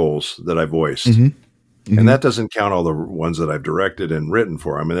 600 roles that I voiced. Mm-hmm. And that doesn't count all the ones that I've directed and written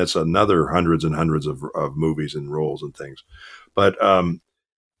for. I mean, that's another hundreds and hundreds of movies and roles and things. But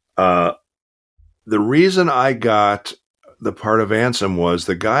the reason I got the part of Ansem was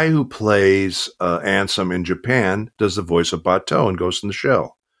the guy who plays Ansem in Japan does the voice of Batou in Ghost in the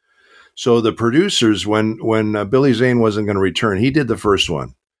Shell. So the producers, when Billy Zane wasn't going to return, he did the first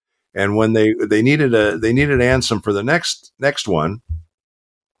one. And when they needed Ansem for the next one,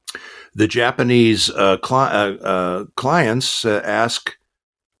 the Japanese clients asked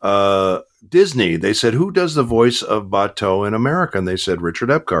Disney. They said, "Who does the voice of Batou in America?" And they said, "Richard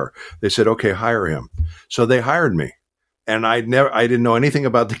Epcar." They said, "Okay, hire him." So they hired me, and I didn't know anything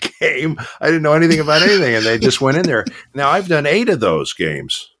about the game. I didn't know anything about anything, and they just went in there. Now I've done 8 of those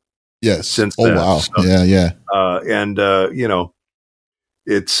games. Yes. Since then. Wow. So, yeah.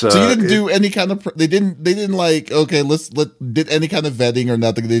 It's so you didn't do any kind of they didn't did any kind of vetting or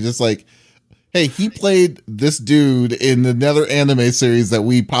nothing. They just hey, he played this dude in another anime series that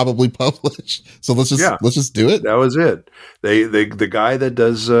we probably published, so let's just do it. That was it. The guy that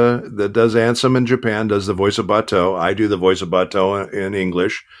does Ansem in Japan does the voice of Batou. I do the voice of Batou in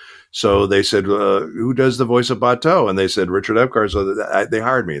English. So they said, "Who does the voice of Batou?" And they said, "Richard Epcar." So they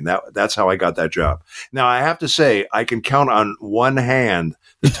hired me, and that's how I got that job. Now I have to say, I can count on one hand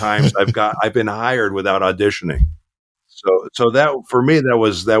the times I've been hired without auditioning. So that for me,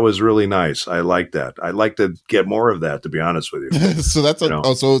 that was really nice. I like that. I'd like to get more of that, to be honest with you. So that's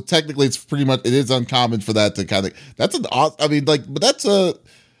so technically it's pretty much, it is uncommon for that to but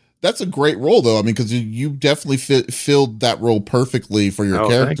that's a great role, though. I mean, because you definitely filled that role perfectly for your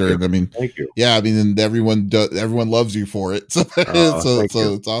character. Thank you. And I mean, thank you. Yeah, I mean, and everyone loves you for it. So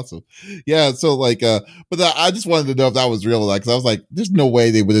it's awesome. Yeah. So but I just wanted to know if that was real. Because I was like, there's no way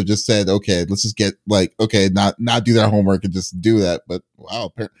they would have just said, "Okay, let's just get not do their homework and just do that." But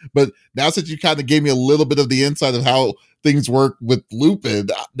wow. But now since you kind of gave me a little bit of the inside of how things work with Lupin,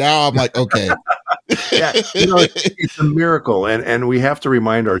 now I'm like, okay. Yeah, it's a miracle, and we have to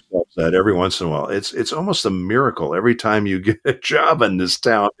remind ourselves that every once in a while. It's almost a miracle every time you get a job in this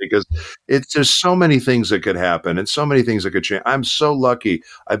town, because there's so many things that could happen and so many things that could change. I'm so lucky.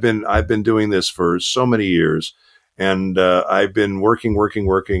 I've been doing this for so many years, and I've been working,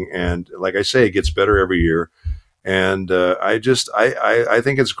 and like I say, it gets better every year. And I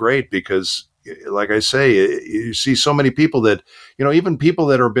think it's great because, like I say, you see so many people that, even people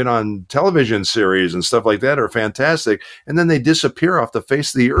that have been on television series and stuff like that are fantastic. And then they disappear off the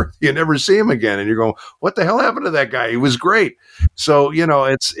face of the earth. You never see them again. And you're going, what the hell happened to that guy? He was great. So,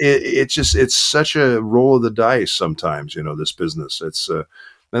 it's such a roll of the dice sometimes, this business.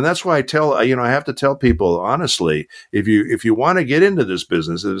 And that's why I have to tell people, honestly, if you want to get into this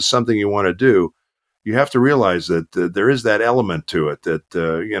business, if it's something you want to do, you have to realize that there is that element to it that,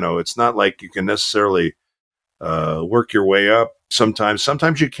 it's not like you can necessarily work your way up.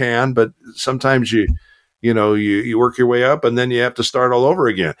 Sometimes you can, but sometimes you work your way up and then you have to start all over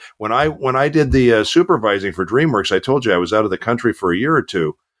again. When I did the supervising for DreamWorks, I told you I was out of the country for a year or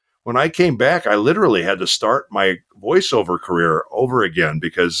two. When I came back, I literally had to start my voiceover career over again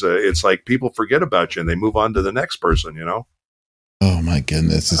because it's like people forget about you and they move on to the next person, Oh my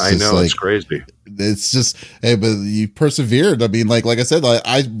goodness! I know, it's crazy. It's just, hey, but you persevered. I mean, like I said,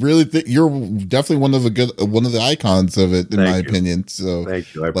 I really think you're definitely one of the icons of it, in my opinion. So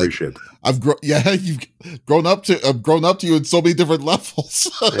thank you, I appreciate you've it. grown up to you in so many different levels.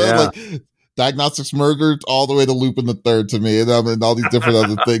 Yeah. Like Diagnostics Murder all the way to Lupin the Third to me, and I mean all these different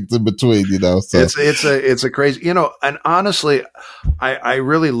other things in between. So it's a crazy, and honestly, I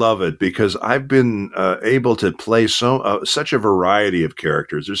really love it because I've been able to play such a variety of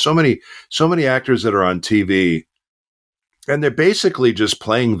characters. There's so many actors that are on TV, and they're basically just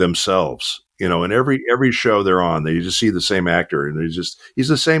playing themselves. In every show they're on, you just see the same actor, and he's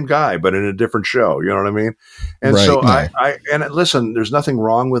the same guy, but in a different show. You know what I mean? And right, so no. I listen. There's nothing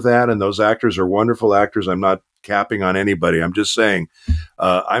wrong with that, and those actors are wonderful actors. I'm not capping on anybody. I'm just saying,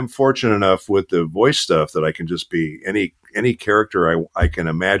 I'm fortunate enough with the voice stuff that I can just be any character I can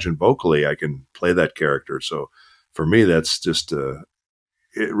imagine vocally. I can play that character. So for me, that's just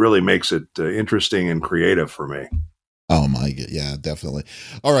it really makes it interesting and creative for me. Oh my God. Yeah, definitely.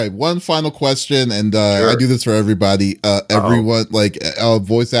 All right. One final question. And Sure. I do this for everybody. Everyone, like a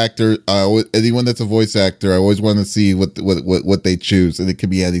voice actor, anyone that's a voice actor, I always want to see what they choose. And it could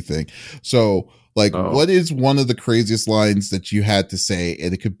be anything. So like, what is one of the craziest lines that you had to say?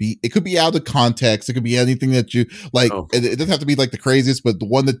 And it could be out of context. It could be anything that you like. It doesn't have to be like the craziest, but the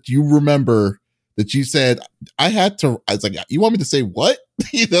one that you remember that you said, I was like, you want me to say what?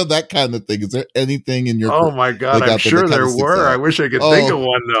 That kind of thing. Is there anything in your... Oh my God, I'm sure there were. I wish I could think of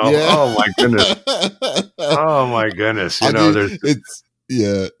one though. Yeah. Oh my goodness. Oh my goodness.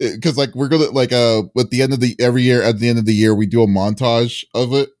 Because like we're gonna like at the end of every year at the end of the year we do a montage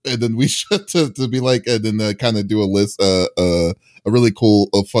of it, and then we should to be like, and then kind of do a list, a really cool,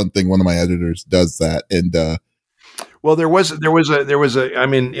 fun thing. One of my editors does that, and well, there was a. I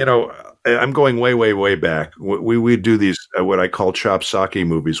mean, I'm going way back. We do these what I call chop sake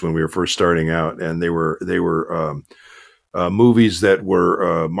movies when we were first starting out, and they were movies that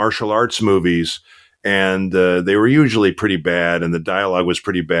were martial arts movies, and they were usually pretty bad, and the dialogue was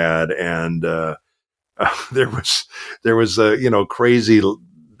pretty bad, and there was crazy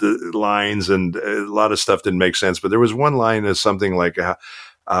lines, and a lot of stuff didn't make sense. But there was one line that's something like,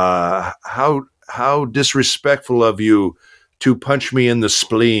 "How disrespectful of you to punch me in the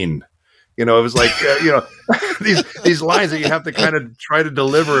spleen." It was like, these lines that you have to kind of try to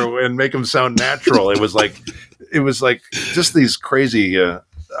deliver and make them sound natural. It was like just these crazy,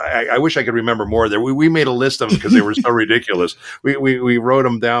 I wish I could remember more there. We made a list of them because they were so ridiculous. We wrote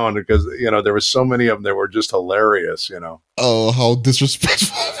them down because, there was so many of them that were just hilarious, Oh, how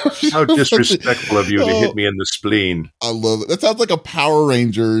disrespectful. How disrespectful of you to hit me in the spleen. I love it. That sounds like a Power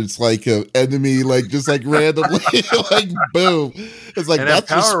Rangers, like an enemy, like just like randomly, like boom. It's like, and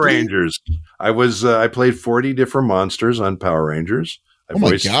that's Power Rangers. I played 40 different monsters on Power Rangers. I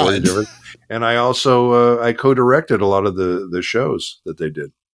voiced 40 different, and I also I co-directed a lot of the shows that they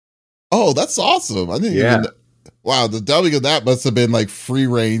did. Oh, that's awesome! I didn't even. Wow, the dubbing of that must have been like free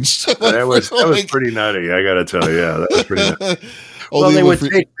range. That was pretty nutty. I got to tell you, that was pretty nutty. Well,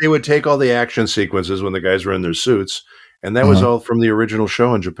 they would take all the action sequences when the guys were in their suits, and that was all from the original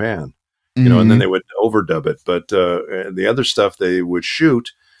show in Japan. And then they would overdub it. But the other stuff they would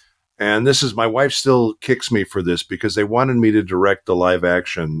shoot, and my wife still kicks me for this because they wanted me to direct the live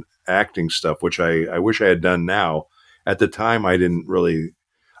action acting stuff, which I wish I had done now. At the time, I didn't really.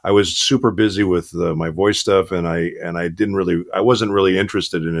 I was super busy with my voice stuff, and I wasn't really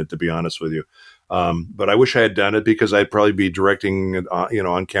interested in it, to be honest with you. But I wish I had done it because I'd probably be directing,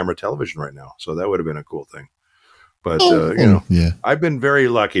 on camera television right now. So that would have been a cool thing. But I've been very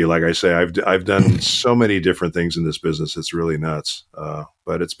lucky. Like I say, I've done so many different things in this business. It's really nuts.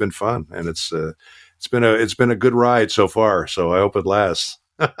 But it's been fun, and it's been a good ride so far. So I hope it lasts.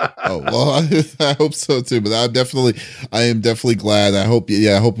 Oh well, I hope so too. But I am definitely glad. I hope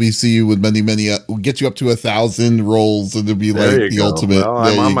we see you with many. We'll get you up to 1,000 roles, and it'll be like the ultimate. Well,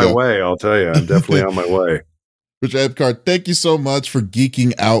 I'm on my way. I'll tell you, I'm definitely on my way. Richard Epcar, thank you so much for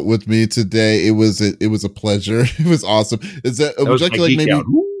geeking out with me today. It was a pleasure. It was awesome. Is that would you like maybe?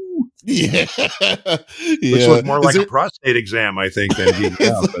 Yeah. Which looked more like a prostate exam, I think, than geeking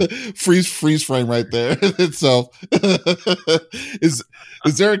out. But. freeze frame right there itself. Is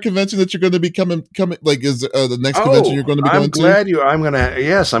there a convention that you're going to be coming? Like, is the next convention you're going to be going to?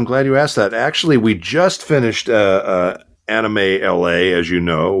 Yes, I'm glad you asked that. Actually, we just finished Anime LA, as you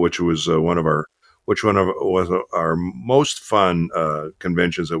know, which was one of our most fun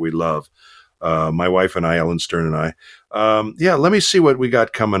conventions that we love. My wife and I, Ellen Stern and I. Let me see what we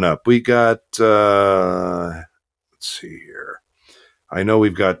got coming up. We got, let's see here. I know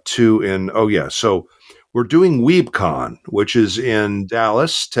we've got two in, so we're doing WeebCon, which is in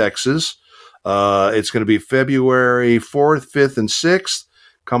Dallas, Texas. It's going to be February 4th, 5th, and 6th.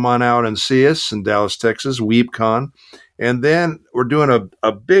 Come on out and see us in Dallas, Texas, WeebCon. And then we're doing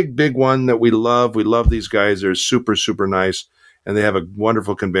a big one that we love. We love these guys. They're super, super nice. And they have a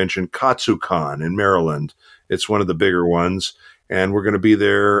wonderful convention, KatsuCon in Maryland. It's one of the bigger ones. And we're going to be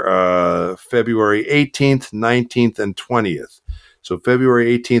there February 18th, 19th, and 20th. So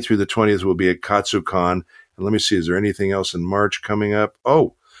February 18th through the 20th will be at KatsuCon. And let me see, is there anything else in March coming up?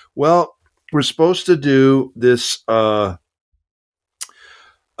 Oh, well, we're supposed to do this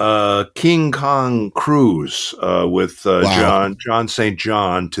King Kong cruise with John St.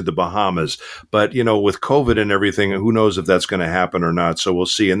 John to the Bahamas. But, with COVID and everything, who knows if that's going to happen or not. So we'll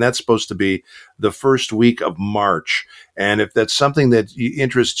see. And that's supposed to be the first week of March. And if that's something that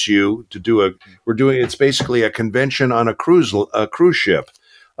interests you to do, it's basically a convention on a cruise ship.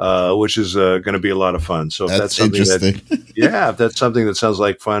 Which is going to be a lot of fun. So if that's something if that's something that sounds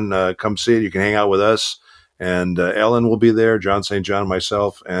like fun, come see it. You can hang out with us. And Ellen will be there, John St. John,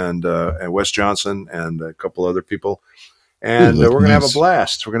 myself, and Wes Johnson, and a couple other people. And we're going to have a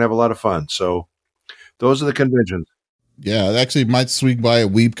blast. We're going to have a lot of fun. So those are the conventions. Yeah, I actually might swing by a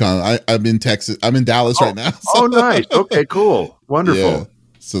WeebCon. I'm in Texas. I'm in Dallas right now. So. Oh, nice. Okay, cool. Wonderful. Yeah.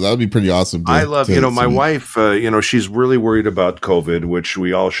 So that would be pretty awesome. I love, my wife, she's really worried about COVID, which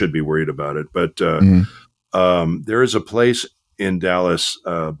we all should be worried about it. But there is a place in Dallas,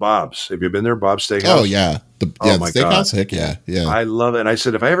 Bob's. Have you been there, Bob's Steakhouse? Oh yeah, the steakhouse. Heck yeah. I love it. And I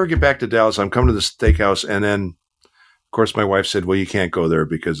said, if I ever get back to Dallas, I'm coming to the steakhouse. And then, of course, my wife said, well, you can't go there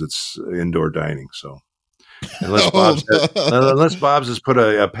because it's indoor dining. So unless Bob's has put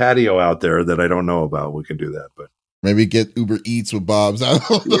a patio out there that I don't know about, we can do that. But maybe get Uber Eats with Bob's.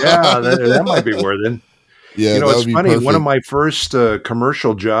 Yeah, that might be worth it. Yeah, it's funny. Perfect. One of my first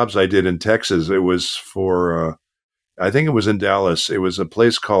commercial jobs I did in Texas, it was for. I think it was in Dallas. It was a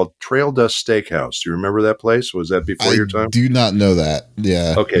place called Trail Dust Steakhouse. Do you remember that place? Was that before your time? I do not know that.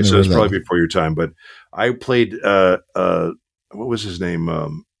 Yeah. Okay, so it's probably before your time. But I played, what was his name?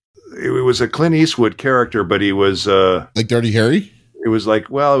 It was a Clint Eastwood character, but he was... like Dirty Harry? It was like,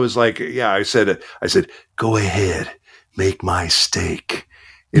 yeah, I said, go ahead, make my steak.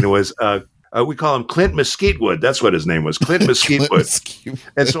 And it was... we call him Clint Mesquitewood. That's what his name was, Clint Mesquitewood.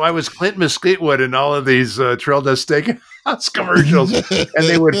 And so I was Clint Mesquitewood in all of these Trail Dust Steakhouse commercials. And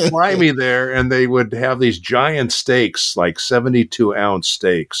they would fly me there, and they would have these giant steaks, like 72-ounce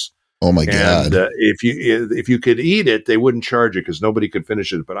steaks. Oh my God! And if you could eat it, they wouldn't charge you because nobody could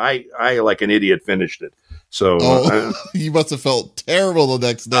finish it. But I like an idiot finished it. So you must have felt terrible the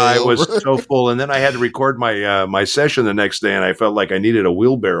next day. I was so full, and then I had to record my session the next day, and I felt like I needed a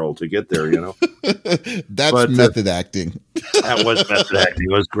wheelbarrow to get there. That's method acting. That was method acting.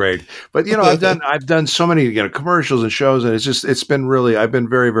 It was great. But I've done so many commercials and shows, and it's been really, I've been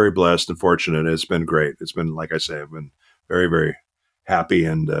very, very blessed and fortunate. It's been great. It's been, like I say, I've been very, very happy,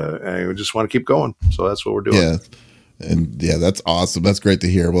 and I just want to keep going. So that's what we're doing. Yeah. And yeah, that's awesome. That's great to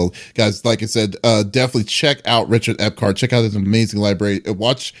hear. Well, guys, like I said, definitely check out Richard Epcar. Check out his amazing library.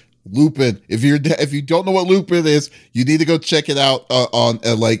 Watch Lupin. If you don't know what Lupin is, you need to go check it out on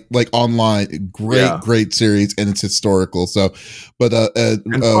like online. Great series, and it's historical. So, but and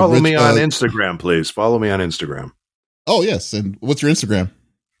follow me on Instagram, please. Follow me on Instagram. Oh yes, and what's your Instagram?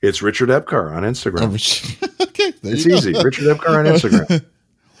 It's Richard Epcar on Instagram. Okay, it's easy. Richard Epcar on Instagram.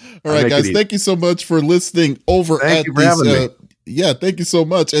 All right, guys, thank you so much for listening over thank you for having me. Yeah, thank you so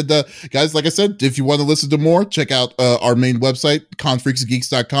much. And guys, like I said, if you want to listen to more, check out our main website,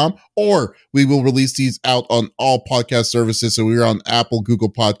 confreaksgeeks.com, or we will release these out on all podcast services. So we're on Apple,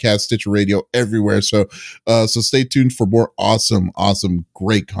 Google Podcasts, Stitcher Radio, everywhere. So stay tuned for more awesome,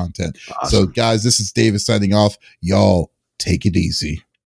 great content. Awesome. So guys, this is David signing off. Y'all take it easy.